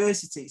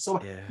diversity.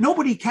 So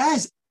nobody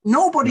cares.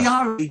 Nobody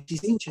our age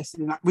is interested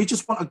in that. We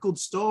just want a good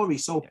story.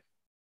 So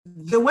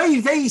the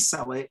way they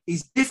sell it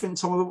is different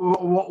to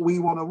what we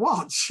want to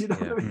watch, you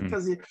know,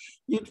 because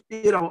you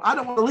know, I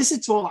don't want to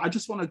listen to all that. I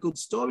just want a good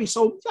story.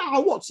 So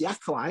I'll watch the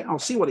Acolyte. I'll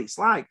see what it's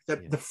like.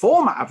 The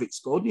format of it's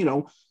good, you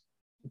know,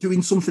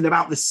 doing something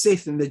about the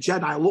Sith and the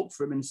Jedi look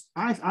for them, and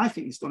I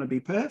think it's going to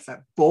be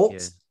perfect.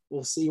 But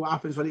we'll see what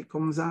happens when it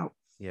comes out.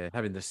 Yeah,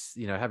 having this,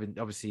 you know,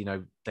 obviously, you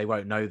know, they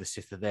won't know the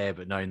Sith are there,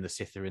 but knowing the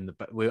Sith are in the,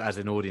 we're as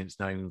an audience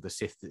knowing the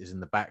Sith is in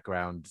the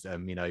background,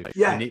 you know,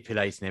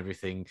 manipulating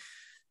everything.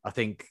 I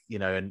think, you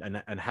know,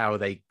 and how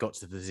they got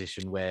to the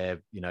position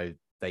where, you know,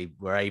 they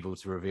were able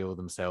to reveal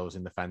themselves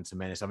in the Phantom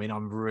Menace. I mean,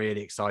 I'm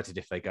really excited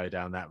if they go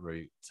down that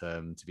route,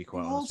 to be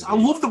quite honest with you.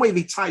 I love the way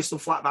they tie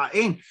stuff like that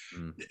in.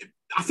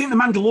 I think The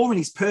Mandalorian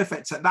is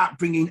perfect at that,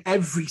 bringing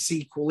every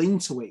sequel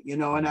into it, you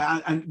know,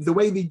 and the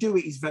way they do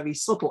it is very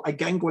subtle.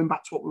 Again, going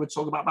back to what we were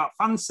talking about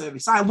fan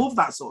service, I love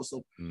that sort of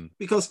stuff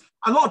because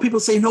a lot of people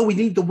say, no, we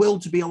need the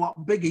world to be a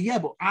lot bigger. Yeah,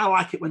 but I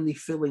like it when they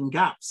fill in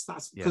gaps.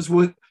 That's because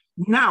we're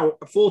now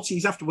 40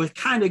 years after, we're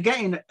kind of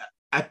getting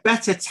a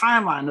better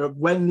timeline of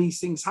when these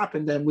things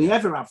happen than we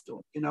ever have done,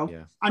 you know.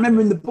 I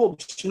remember in the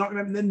books, you know,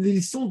 remember, then they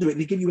still do it.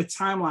 They give you a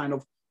timeline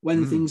of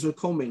when things were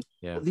coming.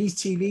 But these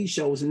TV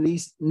shows and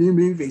these new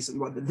movies,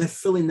 they're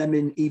filling them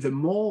in even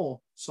more.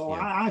 So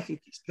I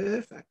think it's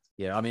perfect.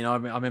 Yeah, I mean, I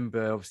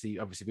remember obviously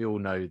we all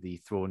know the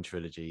Thrawn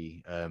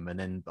trilogy, and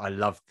then I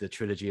loved the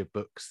trilogy of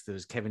books. There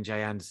was Kevin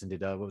J. Anderson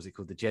did what was it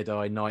called, the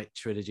Jedi Knight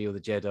trilogy or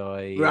the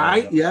Jedi?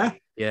 Right, yeah.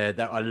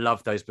 That I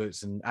love those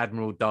books, and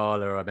Admiral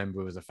Darla I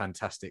remember was a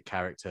fantastic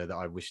character that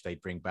I wish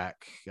they'd bring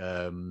back.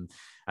 And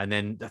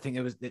then I think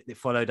it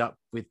followed up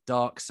with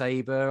Dark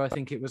Saber, I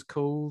think it was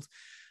called.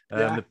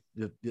 And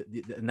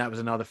that was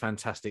another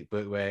fantastic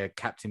book where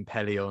Captain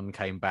Pelion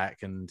came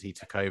back and he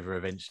took over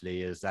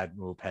eventually as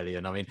Admiral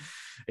Pelion. I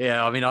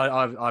mean,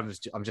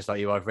 I'm just like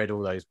you. I've read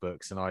all those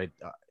books, and I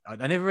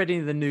never read any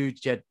of the new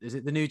Is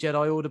it the new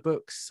Jedi Order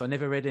books? I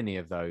never read any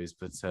of those.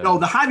 But no,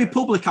 the High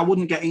Republic I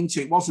wouldn't get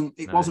into. It wasn't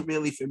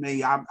really for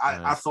me.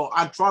 I thought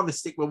I'd rather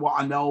stick with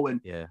what I know,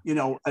 and you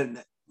know,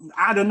 and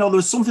I don't know. There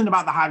was something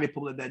about the High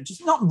Republic that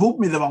just not rubbed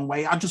me the wrong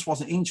way. I just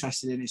wasn't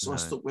interested in it, so I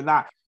stuck with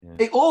that.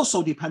 Yeah. It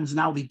also depends on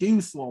how they do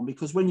Thrawn,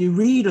 because when you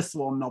read a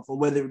Thrawn novel,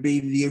 whether it be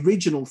the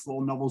original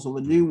Thrawn novels or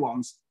the new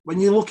ones, when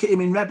you look at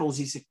him in Rebels,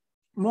 he's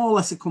more or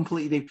less a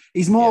completely.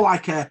 He's more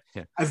like a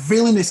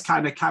villainous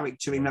kind of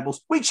character in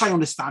Rebels, which I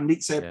understand.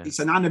 It's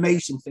an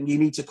animation thing. You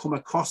need to come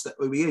across that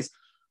who he is.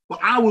 But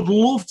I would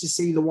love to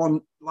see the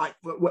one like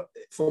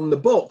from the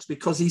books,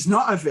 because he's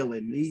not a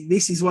villain.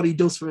 This is what he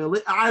does for a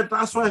living.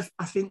 That's why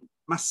I think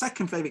my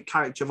second favorite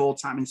character of all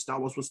time in Star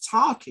Wars was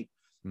Tarkin,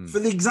 for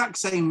the exact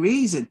same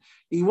reason.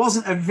 He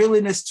wasn't a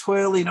villainous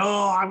twirling,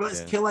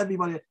 let's kill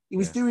everybody. He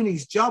was doing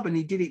his job, and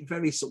he did it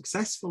very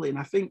successfully. And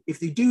I think if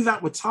they do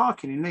that with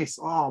Tarkin in this,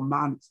 oh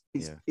man,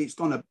 it's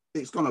gonna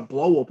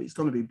blow up. It's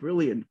gonna be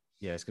brilliant.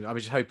 Yeah, it's gonna. I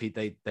just hope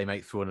they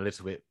make Thrawn a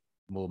little bit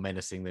more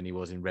menacing than he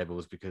was in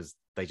Rebels, because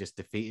they just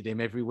defeated him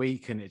every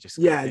week, and it just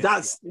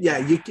exactly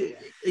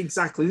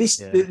this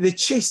the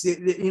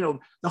chiss,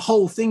 the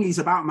whole thing is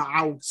about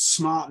how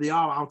smart they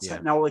are, how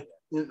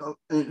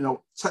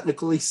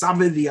technically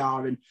savvy they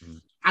are, and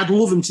I'd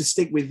love them to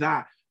stick with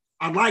that.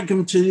 I'd like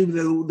them to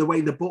do the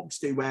way the books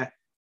do, where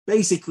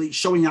basically it's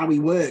showing how he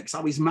works,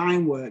 how his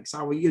mind works,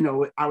 how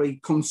he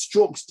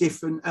constructs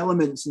different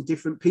elements and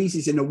different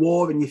pieces in a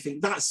war, and you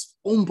think that's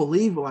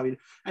unbelievable. I mean,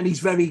 and he's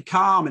very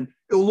calm, and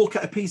he'll look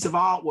at a piece of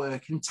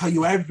artwork and tell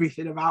you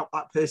everything about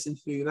that person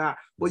through that.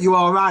 But you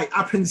are right,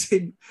 happens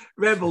in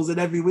Rebels, and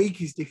every week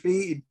he's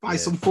defeated by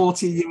some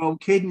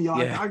 14-year-old kid, and you're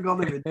like, hang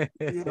on a minute,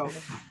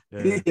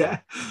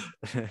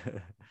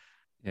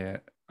 Yeah,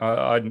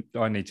 I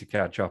need to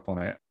catch up on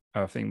it.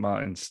 I think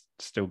Martin's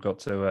still got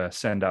to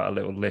send out a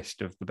little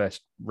list of the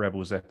best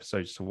Rebels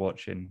episodes to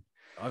watch in.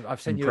 I've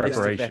sent you a list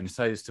of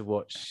episodes to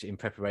watch in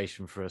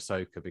preparation for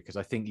Ahsoka, because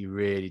I think you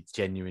really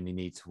genuinely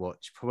need to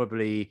watch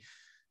probably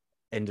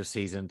end of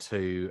season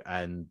 2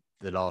 and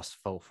the last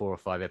 4 or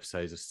 5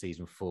 episodes of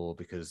season 4,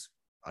 because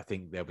I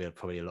think there'll be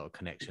probably a lot of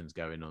connections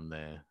going on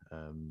there.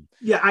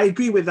 I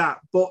agree with that,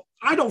 but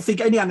I don't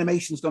think any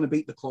animation is going to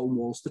beat the Clone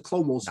Wars. The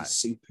Clone Wars is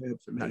superb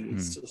for me.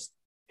 It's just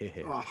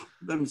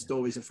them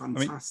stories are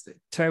fantastic.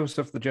 Tales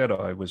of the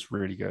Jedi was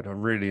really good. I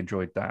really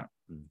enjoyed that.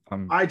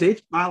 I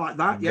did. I like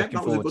that. Looking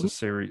forward to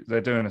series. They're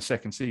doing a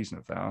second season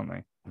of that, aren't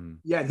they?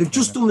 Yeah, they've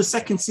just done the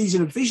second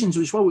season of Visions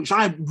as well, which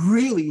I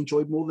really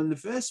enjoyed more than the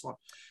first one.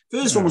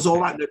 First one was all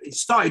right. It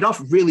started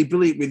off really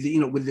brilliant with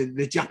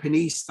the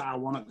Japanese style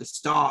one at the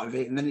start of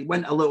it, and then it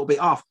went a little bit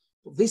off.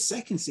 But this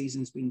second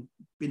season's been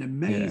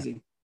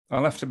amazing. Yeah.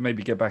 I'll have to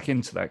maybe get back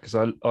into that, because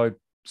I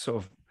sort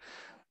of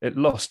it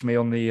lost me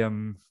on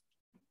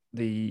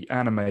the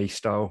anime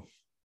style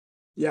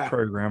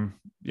program,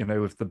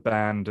 with the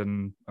band,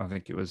 and I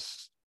think it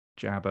was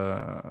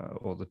Jabba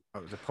or the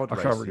pod racing,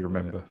 I can't really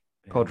remember.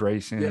 Pod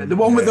racing. Yeah, the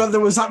one with there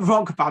was that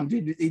rock band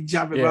in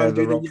Jabba.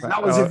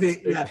 That was a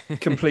bit,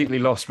 completely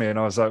lost me, and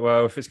I was like,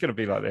 well, if it's going to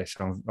be like this,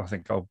 I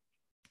think I'll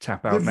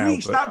tap out. They've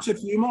reached out to a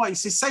few more.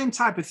 It's the same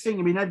type of thing.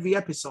 I mean, every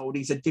episode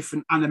is a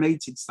different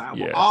animated style.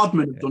 But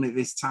Aardman have done it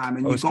this time,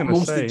 and you've got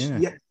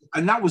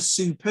and that was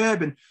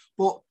superb.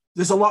 But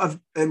there's a lot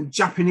of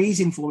Japanese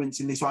influence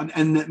in this one,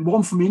 and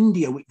one from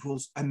India, which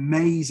was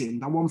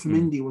amazing. That one from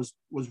India was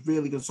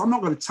really good. So I'm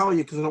not going to tell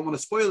you, because I don't want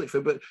to spoil it for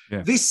you, but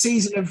this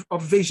season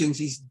of Visions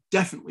is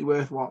definitely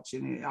worth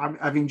watching.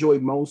 I've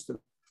enjoyed most of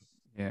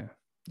it. Yeah.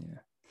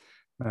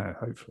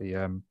 Hopefully,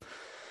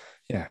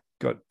 get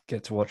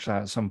to watch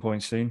that at some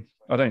point soon.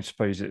 I don't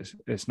suppose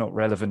it's not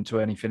relevant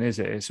to anything, is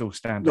it? It's all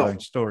standalone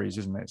stories,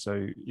 isn't it?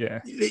 So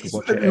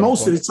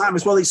most of the time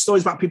as well, it's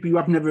stories about people you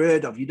have never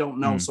heard of, you don't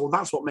know. So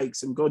that's what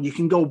makes them good. You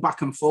can go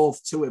back and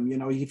forth to them.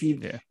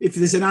 If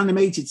there's an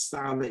animated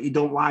style that you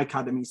don't like,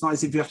 Adam, it's not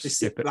as if you have to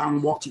sit down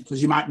and watch it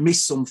because you might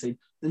miss something.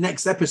 The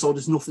next episode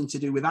has nothing to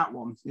do with that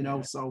one,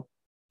 So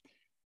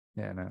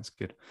no, that's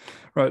good.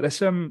 Right, let's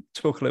talk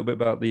a little bit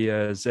about the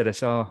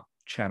ZSR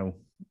channel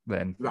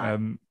then. Right.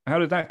 How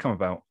did that come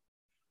about?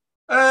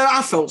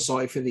 I felt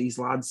sorry for these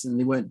lads, and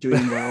they weren't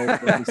doing well.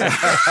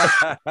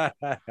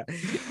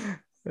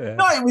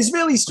 No, it was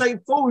really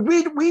straightforward.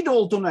 We'd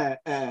all done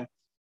I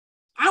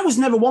was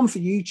never one for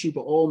YouTube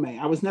at all, mate.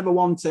 I was never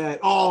one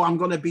to, I'm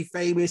going to be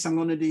famous, I'm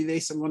going to do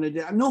this, I'm going to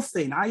do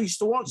nothing. I used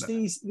to watch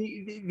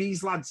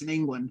these lads in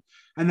England,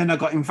 and then I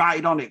got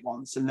invited on it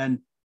once, and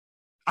then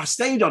I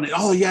stayed on it.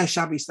 Oh, yeah,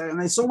 Shabby stayed. And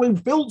then so we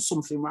built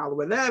something while we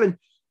were there, and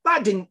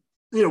that didn't,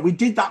 we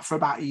did that for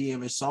about a year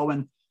or so,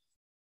 and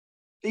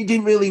it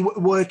didn't really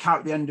work out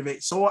at the end of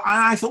it. So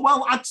I thought,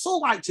 well, I'd still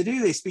like to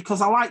do this,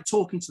 because I like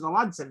talking to the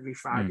lads every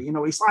Friday.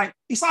 It's like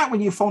when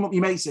you phone up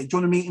your mates and say, do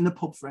you want to meet in the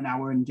pub for an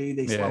hour and do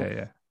this?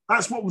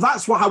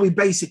 That's how we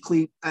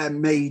basically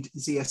made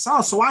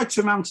ZSR. So I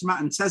turned around to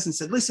Matt and Tez and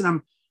said,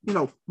 listen,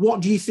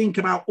 what do you think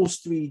about us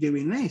three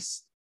doing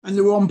this? And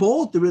they were on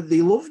board.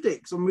 They loved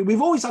it. So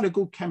we've always had a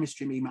good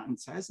chemistry, me, Matt and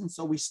Tez. And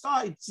so we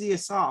started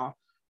ZSR,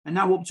 and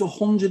now up to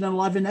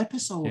 111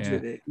 episodes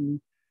with it. And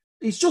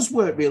it's just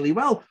worked really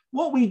well.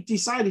 What we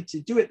decided to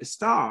do at the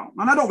start,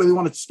 and I don't really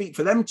want to speak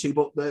for them two,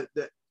 but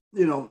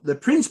the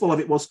principle of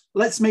it was,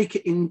 let's make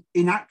it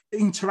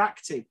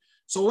interactive.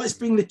 So let's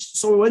bring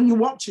so when you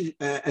watch a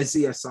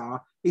ZSR,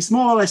 it's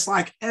more or less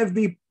like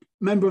every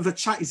member of the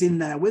chat is in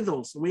there with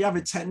us. And we have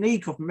a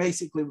technique of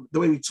basically the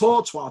way we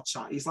talk to our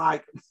chat is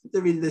like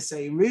they're in the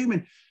same room.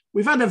 And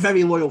we've had a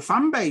very loyal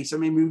fan base. I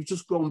mean, we've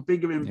just grown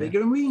bigger and bigger,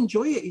 and we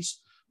enjoy it.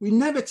 We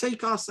never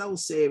take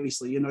ourselves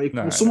seriously. You know,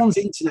 if someone's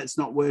internet's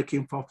not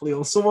working properly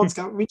or someone's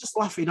we just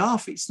laugh it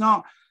off. It's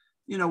not,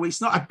 you know,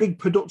 it's not a big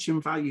production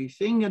value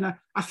thing. And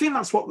I think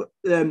that's what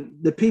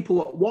the people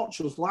that watch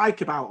us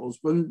like about us.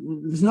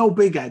 When there's no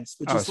big heads,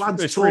 but just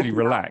lads. It's really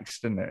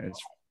relaxed, isn't it?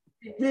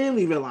 It's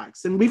really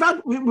relaxed. And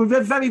we're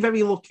very,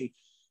 very lucky.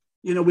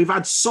 You know, we've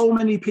had so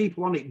many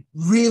people on it,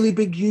 really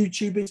big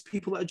YouTubers,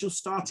 people that are just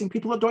starting,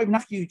 people that don't even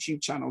have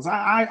YouTube channels.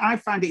 I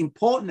find it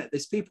important that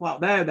there's people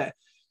out there that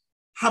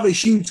have a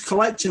huge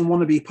collection and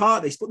want to be part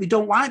of this, but they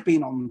don't like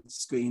being on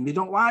screen. They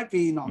don't like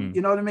being on,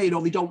 you know what I mean?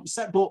 Or they don't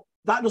set, but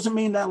that doesn't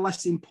mean they're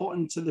less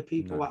important to the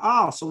people that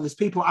are. So there's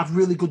people that have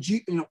really good,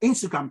 you know,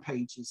 Instagram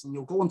pages, and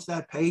you'll go onto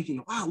their page and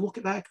you'll, wow, look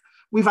at that.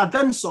 We've had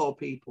them sort of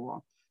people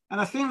on.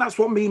 And I think that's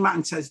what me, Matt,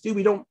 and Tez do.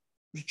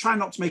 We try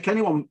not to make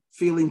anyone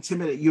feel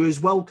intimidated. You're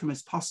as welcome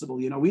as possible.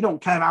 You know, we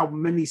don't care how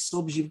many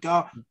subs you've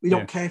got. We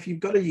don't care if you've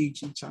got a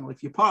YouTube channel.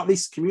 If you're part of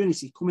this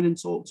community, come in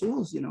and talk to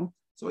us, you know.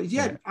 So,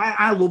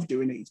 I love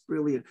doing it. It's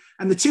brilliant.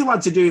 And the two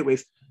lads I do it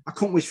with, I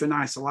couldn't wish for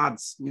nicer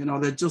lads. You know,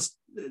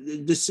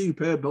 they're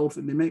superb, both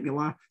of them. They make me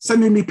laugh.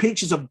 Sending me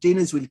pictures of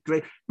dinners with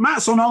great.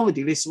 Matt's on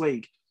holiday this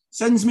week.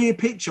 Sends me a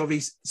picture of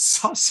his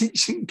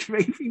sausage and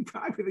gravy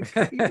pie with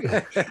a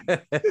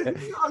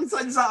gravy. He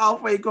sends that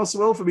halfway across the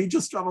world for me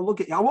just to have a look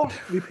at you. I won't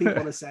repeat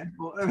what I said,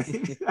 but I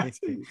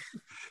mean,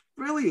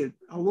 brilliant.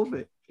 I love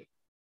it.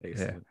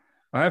 Yeah.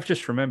 I have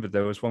just remembered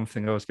there was one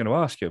thing I was going to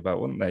ask you about,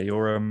 wasn't there?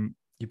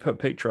 You put a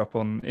picture up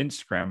on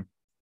Instagram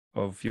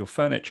of your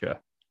furniture.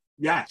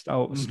 Yeah.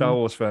 Star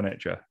Wars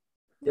furniture.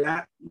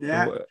 Yeah.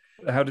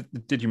 How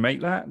did you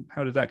make that?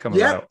 How did that come about?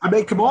 Yeah, I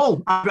make them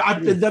all.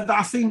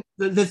 I think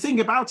the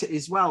thing about it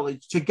as well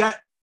is to get,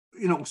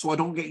 you know, so I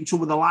don't get in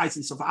trouble with the lights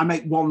and stuff. I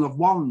make one of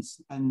ones,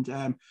 and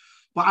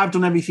but I've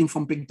done everything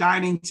from big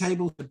dining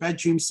tables to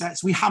bedroom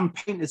sets. We hand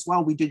paint as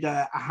well. We did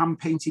a hand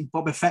painted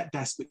Boba Fett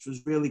desk, which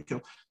was really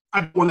cool.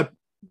 I want to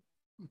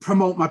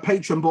promote my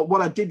Patreon, but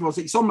what I did was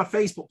it's on my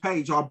Facebook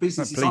page. Our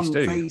business is on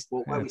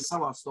Facebook where we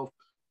sell our stuff,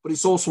 but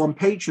it's also on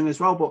Patreon as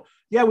well. But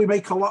yeah, we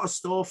make a lot of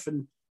stuff,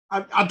 and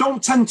I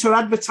don't tend to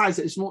advertise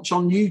it as much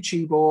on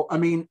YouTube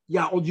on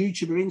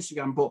YouTube or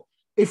Instagram. But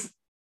if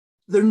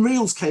the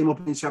reels came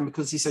up on Instagram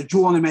because he said, do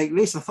you want to make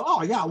this? I thought,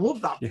 oh yeah, I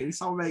love that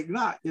piece. I'll make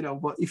that, you know.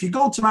 But if you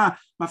go to my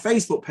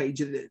Facebook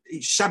page,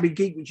 it's Shabby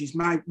Geek, which is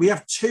we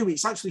have two.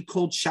 It's actually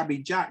called Shabby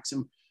Jacks.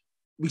 And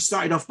we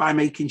started off by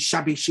making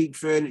shabby chic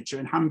furniture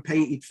and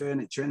hand-painted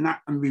furniture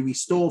and we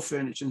restore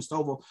furniture and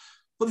stuff.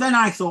 But then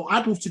I thought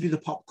I'd love to do the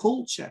pop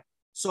culture.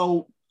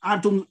 So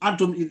I've done.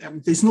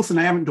 There's nothing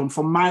I haven't done,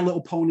 from My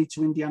Little Pony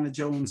to Indiana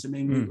Jones. I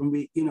mean,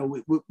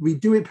 we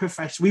do it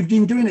professionally. We've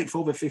been doing it for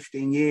over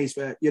 15 years.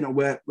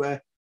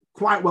 We're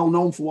quite well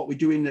known for what we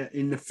do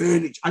in the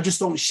furniture. I just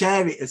don't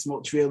share it as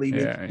much, really.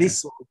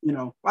 This, you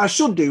know, I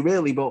should do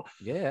really, but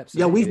absolutely.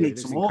 Yeah, we've made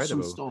some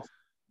awesome stuff.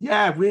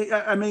 Yeah,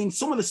 I mean,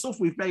 some of the stuff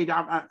we've made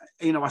out.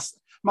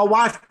 My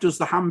wife does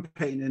the hand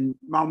painting, and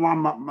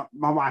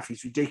my wife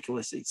is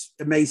ridiculous. It's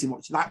amazing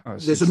watching that.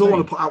 There's another one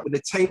I put out with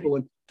a table,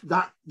 and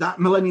that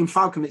Millennium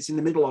Falcon that's in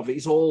the middle of it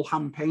is all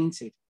hand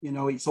painted. You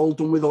know, it's all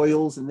done with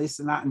oils and this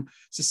and that. And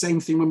it's the same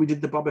thing when we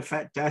did the Boba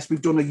Fett desk.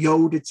 We've done a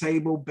Yoda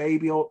table,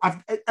 baby,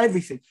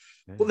 everything.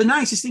 Yeah. But the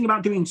nicest thing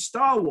about doing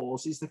Star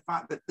Wars is the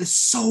fact that there's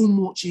so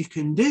much you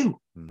can do.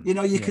 You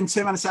know, you can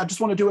turn around and say, I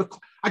just want to do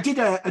I did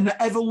an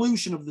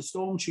evolution of the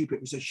Stormtrooper.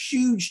 It was a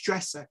huge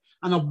dresser,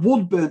 and I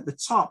wood burnt the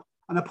top,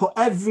 and I put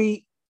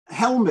every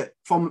helmet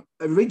from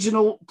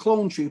original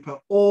Clone Trooper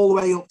all the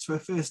way up to a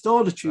First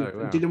Order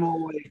Trooper, and did them all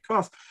the way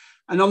across.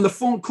 And on the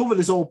front cover,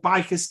 there's all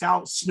biker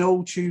scouts,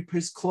 snow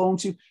troopers, clone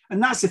troopers.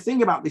 And that's the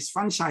thing about this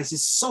franchise,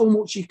 there's so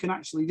much you can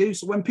actually do.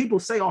 So when people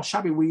say, oh,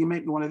 Shabby, will you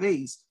make me one of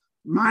these?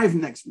 My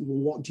next, well,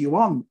 what do you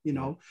want? You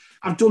know,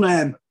 I've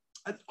done,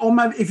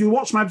 if you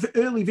watch my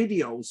early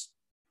videos,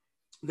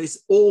 there's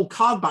all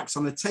card backs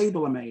on the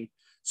table I made.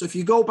 So if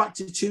you go back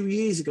to 2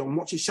 years ago and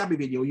watch a Shabby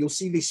video, you'll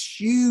see this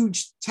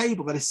huge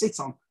table that I sit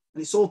on,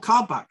 and it's all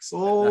card backs. That's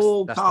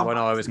the one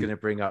I was going to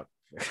bring up.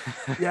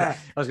 Yeah,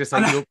 I was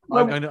going to say,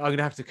 I'm going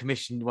to have to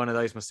commission one of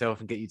those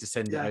myself and get you to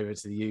send it over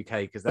to the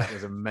UK, because that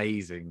was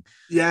amazing.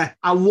 Yeah,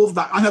 I love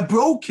that. And I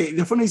broke it.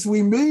 The funny is,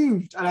 we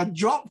moved and I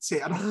dropped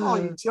it. And I thought,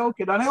 oh, you're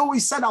joking. And I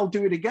always said I'll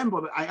do it again,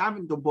 but I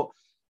haven't done. But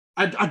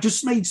I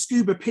just made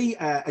Scuba Pete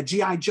a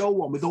G.I. Joe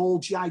one with all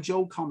G.I.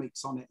 Joe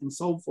comics on it and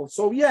so forth.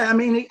 So yeah, I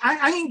mean,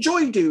 I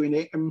enjoy doing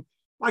it. And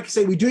like I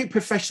say, we do it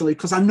professionally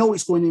because I know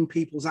it's going in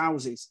people's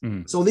houses.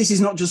 So this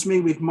is not just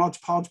me with Mod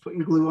Podge putting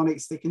glue on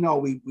it, sticking.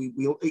 No,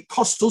 it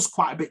costs us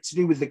quite a bit to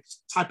do with the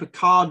type of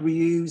card we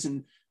use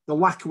and the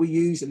lacquer we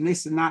use and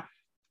this and that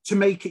to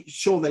make it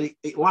sure that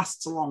it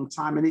lasts a long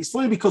time. And it's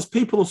funny because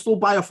people will still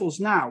buy off us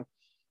now.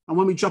 And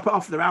when we drop it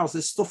off at their house,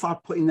 there's stuff I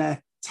put in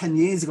there 10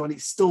 years ago and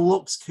it still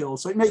looks cool.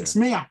 So it makes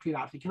me happy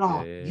that thinking,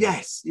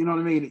 yes, you know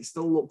what I mean? It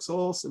still looks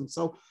awesome.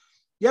 So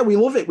yeah, we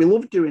love it. We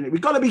love doing it. We've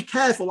got to be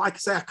careful. Like I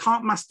say, I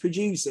can't mass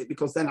produce it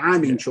because then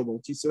I'm in trouble.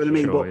 Do you see what I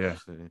mean? Sure,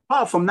 but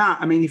apart from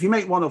that, I mean, if you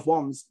make one of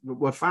ones,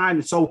 we're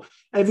fine. So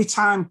every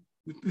time,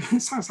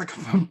 it sounds like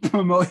I'm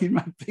promoting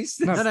my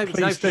business. No,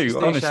 please do,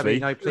 honestly. Shabby.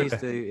 No, please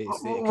do.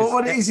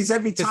 What it is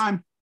every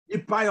time you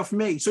buy off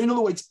me. So in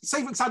other words,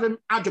 say for example,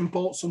 Adam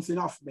bought something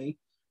off me,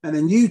 and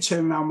then you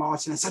turn around,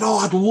 Martin, and said, "Oh,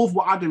 I'd love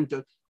what Adam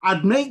did.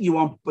 I'd make you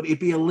one, but it'd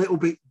be a little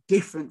bit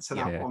different to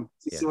that one."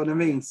 You see what I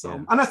mean? So,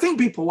 and I think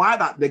people like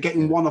that. They're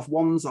getting one of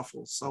ones off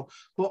us. So,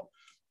 but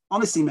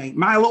honestly, mate,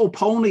 My Little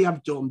Pony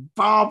I've done,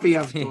 Barbie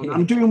I've done.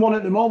 I'm doing one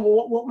at the moment.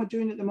 What am I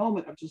doing at the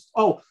moment?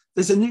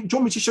 There's a new. Do you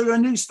want me to show you a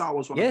new Star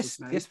Wars one? Yes,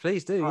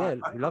 please do. Right,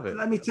 we love it.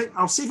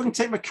 I'll see if I can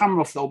take my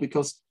camera off though,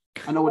 because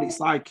I know what it's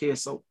like here.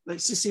 So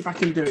let's just see if I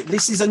can do it.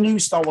 This is a new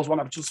Star Wars one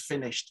I've just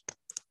finished.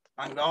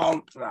 Hang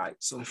on. Right.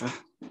 So if I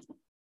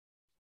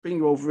bring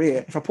you over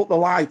here, if I put the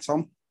light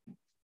on.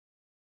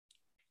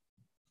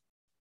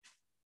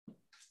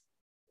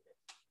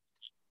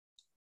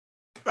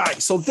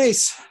 Right. So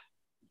this.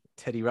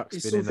 Teddy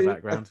Ruxpin in the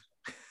background.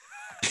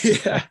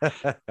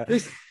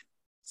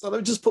 So let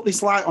me just put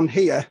this light on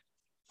here.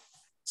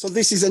 So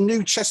this is a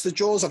new chest of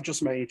drawers I've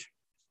just made.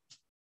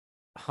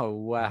 Oh,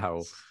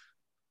 wow.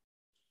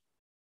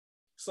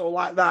 So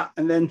like that.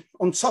 And then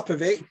on top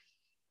of it,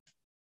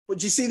 but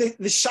do you see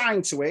the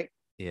shine to it?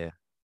 Yeah.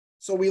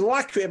 So we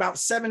lacquer it about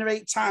 7 or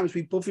 8 times.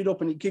 We buff it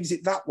up and it gives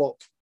it that look.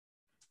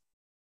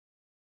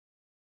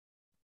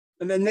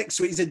 And then next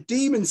to it is a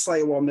Demon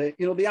Slayer one,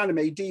 the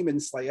anime Demon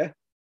Slayer.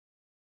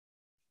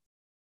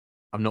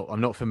 I'm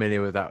not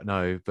familiar with that,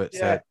 no, but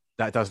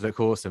that does look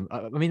awesome.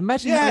 I mean,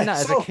 imagine having that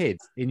as a kid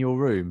in your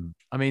room.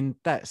 I mean,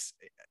 that's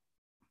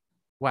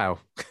wow.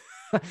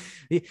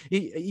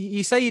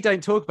 You say you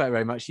don't talk about it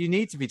very much. You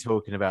need to be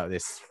talking about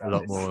this a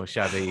lot more,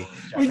 Shabby.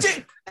 We do.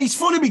 It's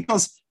funny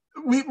because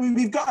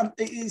we've got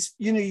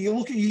you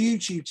look at your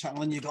YouTube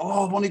channel and you go,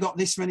 oh, I've only got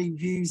this many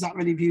views, that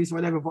many views,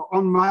 whatever. But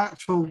on my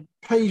actual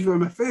page where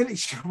my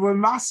furniture, we're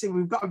massive.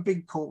 We've got a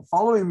big cult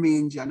following, me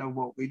and Jen, of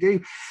what we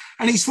do.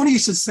 And it's funny you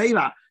should say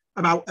that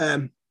about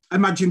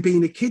imagine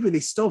being a kid with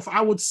this stuff.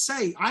 I would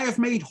say I have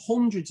made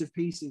hundreds of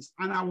pieces,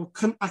 and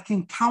I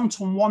can count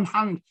on one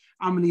hand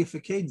how many are for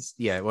kids.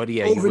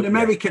 Over in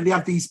America, they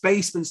have these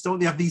basements, don't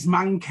they? Have these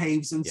man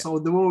caves, and so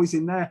they're always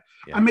in there.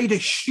 I made a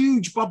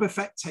huge Boba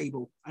Fett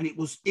table, and it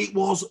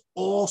was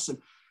awesome.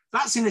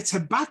 That's in a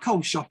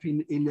tobacco shop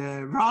in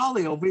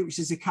Raleigh, which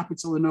is the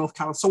capital of North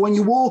Carolina. So when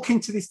you walk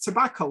into this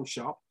tobacco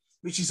shop,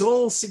 which is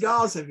all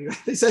cigars everywhere,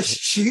 there's a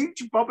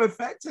huge Boba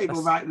Fett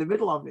table right in the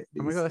middle of it.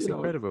 Oh my God, that's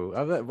incredible.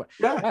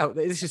 Wow,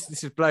 this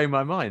is blowing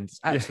my mind. It's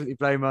absolutely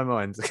blowing my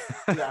mind.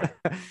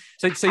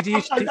 So do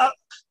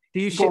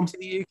you ship to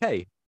the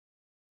UK?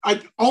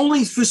 I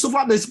only for stuff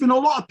like there's been a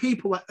lot of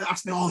people that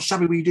ask me, oh,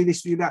 Shabby, will you do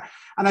this, will you do that?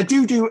 And I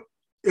do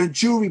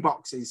jewelry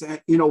boxes,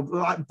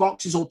 like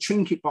boxes or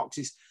trinket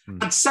boxes.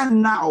 I'd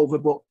send that over,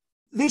 but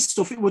this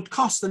stuff, it would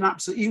cost an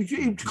absolute,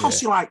 it would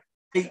cost you like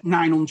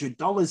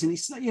 $800-900, and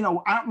it's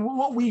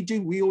what we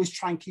do, we always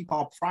try and keep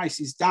our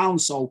prices down,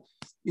 so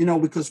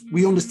because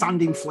we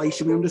understand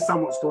inflation, we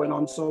understand what's going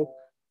on, so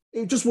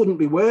it just wouldn't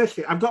be worth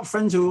it. I've got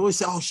friends who always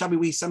say, oh, Shabby,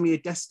 will you send me a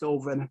desk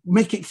over and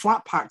make it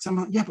flat packed? I'm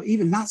like, yeah, but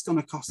even that's going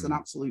to cost an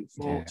absolute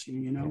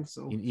fortune,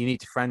 so you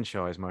need to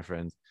franchise, my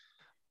friend.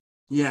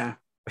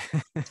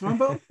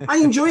 But I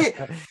enjoy it.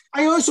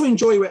 I also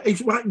enjoy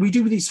it. We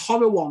do these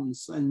horror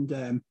ones,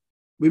 and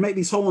we make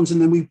these horror ones,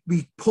 and then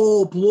we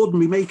pour blood and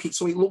we make it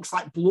so it looks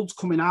like blood's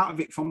coming out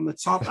of it from the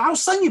top. I'll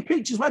send you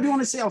pictures. Whatever you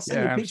want to see, I'll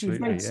send you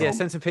pictures.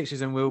 Send some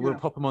pictures and we'll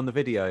pop them on the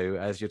video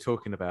as you're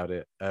talking about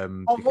it.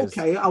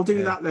 Okay, I'll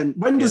do that then.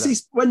 When does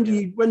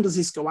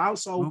this go out?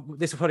 So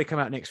this will probably come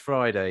out next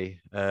Friday.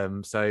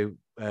 Probably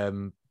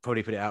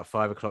put it out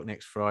 5 o'clock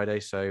next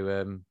Friday.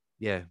 So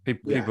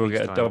people will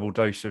get a double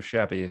dose of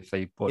Shabby if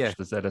they watch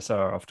the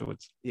ZSR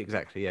afterwards.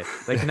 Exactly,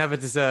 they can have a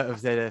dessert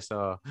of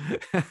ZSR.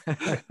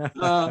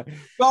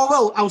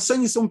 Well, I'll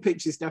send you some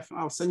pictures.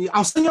 Definitely,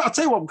 I'll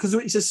tell you what, because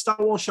it's a Star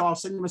Wars show, I'll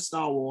send you a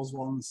Star Wars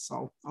one.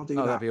 So I'll do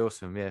that. That'd be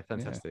awesome. Yeah,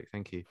 fantastic.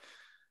 Thank you.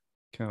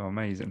 Cool,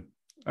 amazing.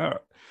 All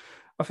right,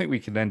 I think we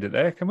can end it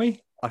there. Can we?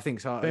 I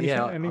think so. I need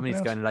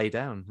to go and lay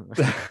down.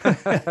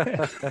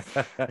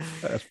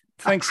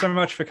 Thanks so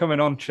much for coming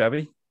on,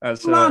 Shabby.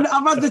 Man,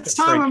 I've had the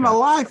time of my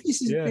life.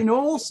 This has been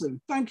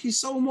awesome. Thank you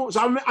so much.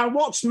 I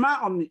watched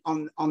Matt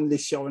on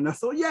this show, and I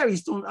thought,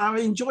 he's done. I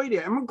enjoyed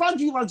it. I'm glad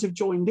you lads have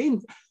joined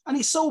in. And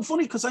it's so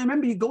funny because I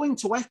remember you going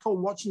to Echo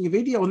and watching your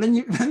video, and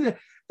then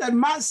then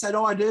Matt said,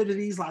 "Oh, I'd heard of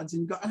these lads,"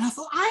 and I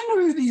thought, I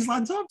know who these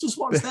lads are. I've just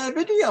watched their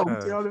video. Do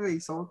you know what I mean?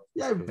 So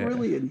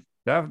brilliant.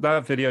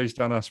 That video's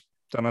done us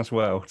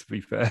well, to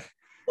be fair.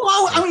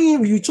 Well, I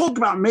mean, you talk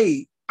about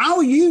me. How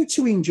are you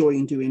two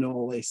enjoying doing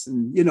all this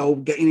and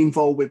getting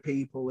involved with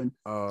people? And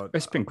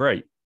it's been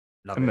great,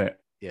 isn't it?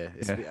 Yeah,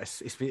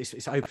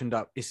 it's opened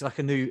up. It's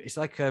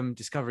like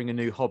discovering a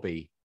new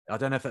hobby. I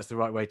don't know if that's the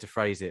right way to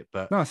phrase it,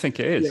 but no, I think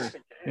it is.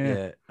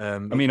 Yeah. I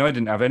mean, I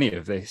didn't have any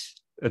of this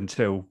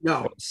until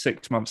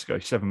 6 months ago,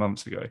 7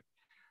 months ago.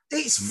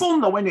 It's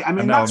fun though, isn't it? I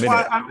mean,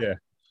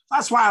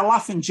 that's why I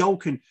laugh and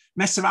joke and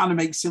mess around and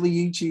make silly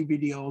YouTube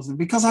videos, and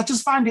because I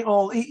just find it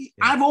all.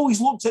 I've always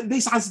looked at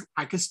this as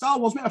like a Star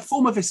Wars, a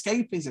form of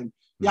escapism.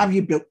 You have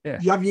your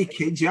you have your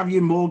kids, you have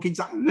your mortgage,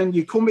 and then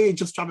you come here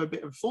just to have a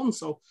bit of fun.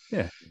 So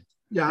yeah,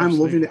 I'm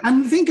loving it.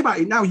 And think about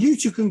it now. You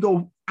two can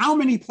go how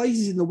many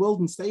places in the world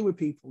and stay with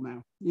people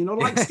now? You know,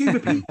 like Scuba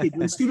Pete did.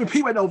 When Scuba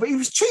Pete went over, he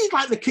was treated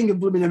like the king of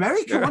blooming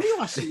America. What do you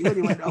last year when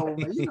he went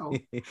over? You know.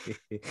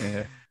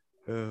 Yeah.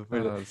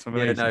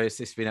 It's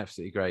it's been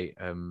absolutely great.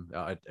 I mean,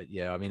 not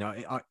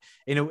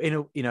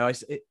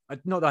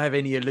that I have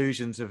any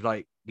illusions of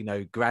like, you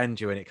know,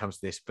 grandeur when it comes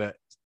to this, but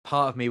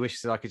part of me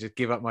wishes that I could just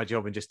give up my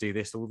job and just do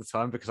this all the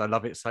time because I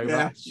love it so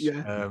much.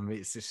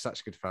 It's just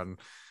such good fun.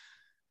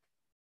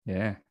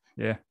 Yeah.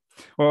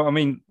 Well, I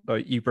mean,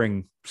 like, you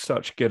bring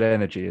such good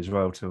energy as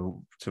well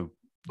to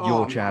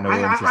your channel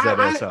and to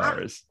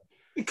ZSRs.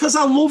 Because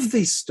I love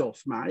this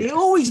stuff, man. It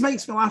always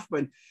makes me laugh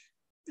when.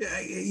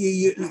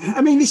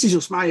 I mean, this is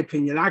just my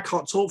opinion. I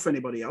can't talk for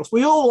anybody else.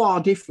 We all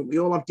are different. We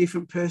all have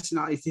different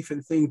personalities,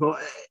 different things.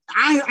 But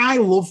I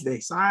love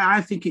this.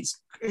 I think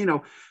it's, you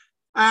know,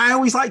 I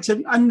always like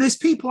to. And there's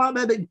people out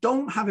there that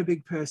don't have a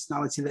big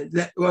personality,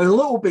 that are a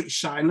little bit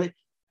shy.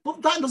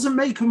 But that doesn't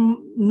make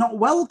them not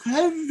welcome.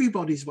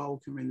 Everybody's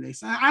welcome in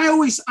this.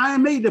 I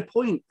made a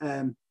point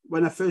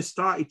when I first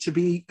started to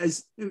be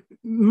as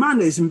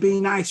manners and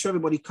being nice to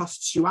everybody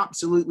costs you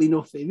absolutely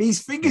nothing.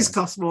 These figures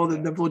cost more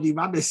than the bloody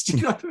manners. Do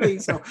you know what I mean?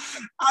 So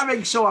I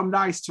make sure I'm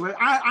nice to it.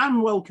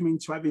 I'm welcoming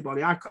to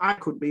everybody. I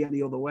couldn't be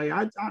any other way.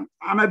 I'm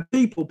a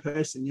people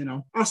person, you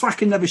know. That's why I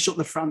can never shut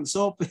the France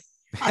up.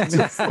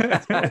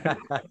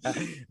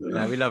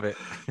 No, we love it.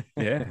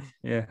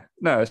 Yeah.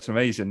 No, it's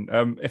amazing.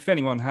 If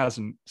anyone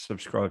hasn't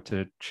subscribed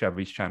to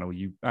Shabby's channel,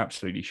 you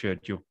absolutely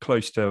should. You're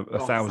close to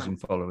 1,000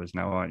 followers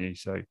now, aren't you?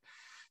 So,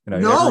 you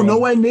know,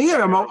 nowhere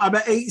near. I'm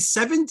at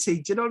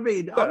 870. Do you know what I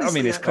mean? Honestly, I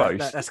mean, it's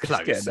close. That's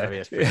close. It's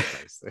pretty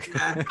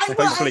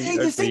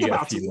close. Think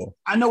about it.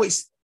 I know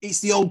it's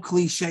the old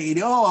cliche.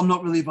 I'm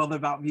not really bothered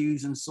about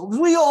views and stuff.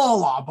 We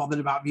all are bothered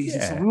about views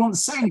and stuff. We won't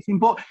say anything,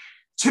 but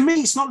to me,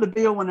 it's not the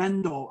be all and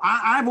end all.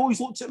 I've always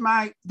looked at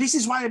this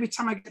is why every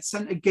time I get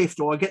sent a gift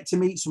or I get to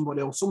meet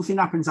somebody or something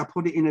happens, I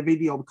put it in a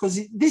video, because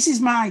this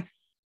is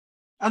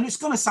and it's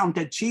going to sound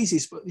dead cheesy,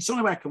 but it's the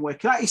only way I can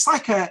work it out. It's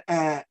like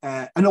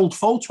an old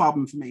photo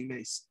album for me,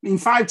 this. In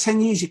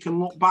 5-10 years, you can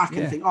look back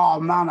and think, oh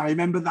man, I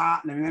remember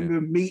that. And I remember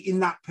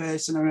meeting that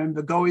person. I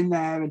remember going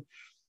there. And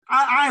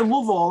I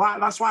love all that.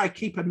 That's why I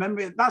keep a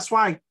memory. That's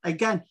why,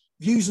 again,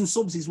 views and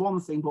subs is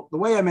one thing, but the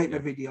way I make my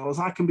videos,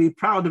 I can be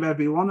proud of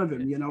every one of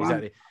them. You know,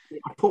 exactly.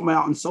 I put my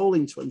heart and soul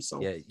into them.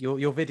 So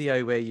your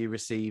video where you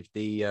received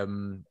the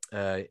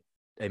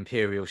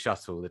Imperial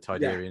shuttle, the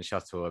Tidarian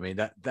shuttle. I mean,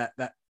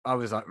 that I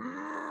was like,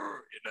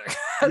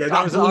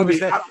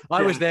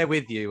 I was there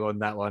with you on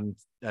that one,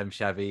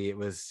 Shabby. It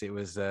was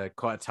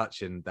quite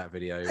touching, that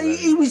video.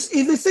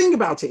 The thing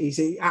about it is,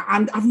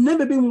 and I've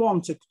never been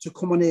one to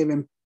come on here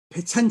and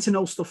pretend to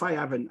know stuff I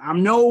haven't.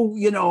 I'm not,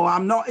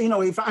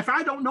 if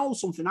I don't know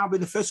something, I'll be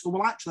the first to go,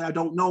 well, actually, I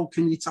don't know.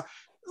 Can you tell?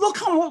 Look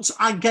how much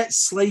I get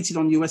slated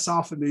on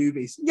USR for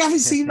movies. You haven't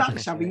seen that,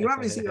 Shabby. You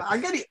haven't seen that. I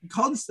get it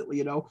constantly,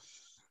 you know.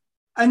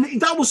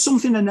 And that was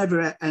something I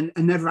never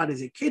had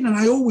as a kid, and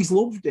I always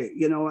loved it.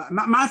 You know,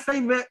 my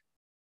favorite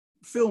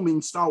film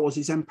in Star Wars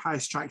is Empire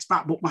Strikes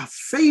Back, but my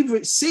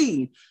favorite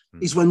scene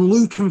is when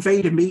Luke and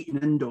Vader meet in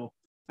Endor,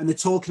 and they're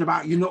talking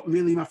about, you're not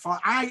really my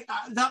father.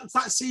 That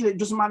scene, it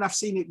doesn't matter. I've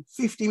seen it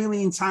 50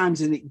 million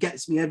times, and it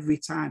gets me every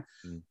time.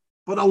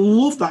 But I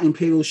love that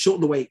Imperial shuttle,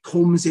 the way it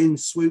comes in,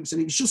 swoops,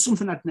 and it's just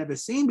something I'd never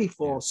seen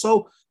before.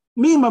 So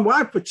me and my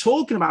wife were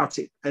talking about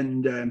it,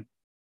 and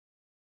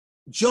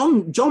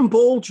John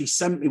Baldry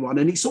sent me one,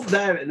 and it's up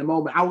there at the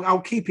moment. I'll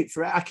keep it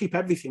forever. I keep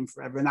everything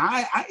forever, and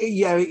and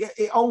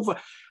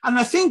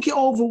I think it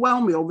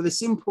overwhelmed me over the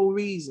simple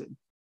reason.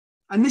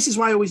 And this is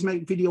why I always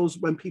make videos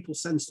when people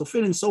send stuff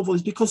in and so forth,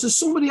 is because there's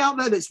somebody out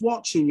there that's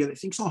watching you that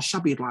thinks, oh,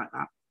 Shabby'd like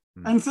that.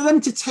 And for them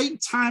to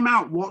take time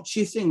out, watch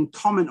your thing,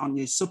 comment on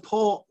you,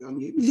 support on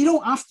you. They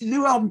don't have to.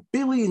 There are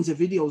billions of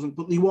videos,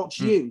 but they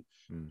watch you.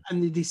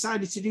 And they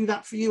decided to do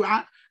that for you.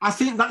 I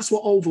think that's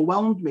what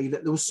overwhelmed me,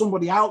 that there was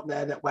somebody out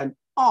there that went,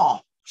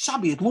 oh,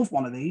 Shabby would love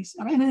one of these.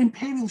 I mean, an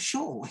Imperial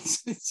shuttle.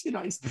 It's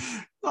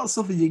not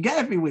something you get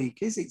every week,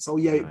 is it? So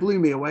it blew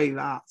me away,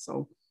 that.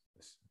 So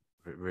it's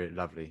really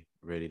lovely,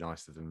 really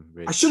nice of them.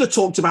 Really. I should have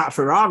talked about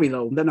Ferrari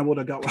though, and then I would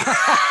have got one.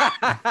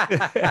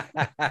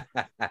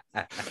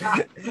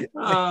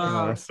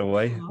 That's the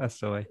way.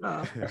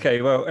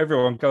 Okay, well,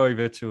 everyone, go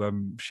over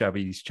to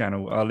Shabby's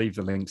channel. I'll leave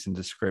the links in the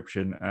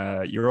description.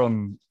 You're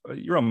on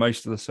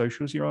most of the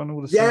socials. You're on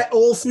all the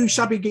all through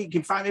Shabby Geek.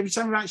 In fact, every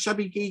time you write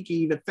Shabby Geek,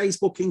 either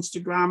Facebook,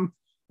 Instagram,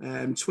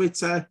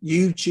 Twitter,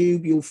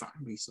 YouTube, you'll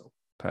find me. So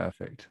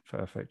perfect.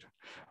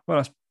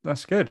 Well,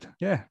 that's good.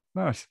 Yeah,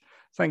 nice.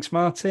 Thanks,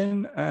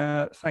 Martin.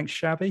 Thanks,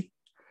 Shabby.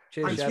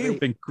 Cheers, Shabby. It's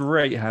been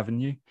great having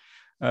you.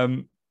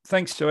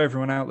 Thanks to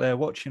everyone out there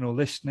watching or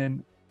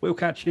listening. We'll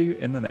catch you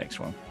in the next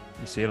one.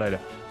 See you later.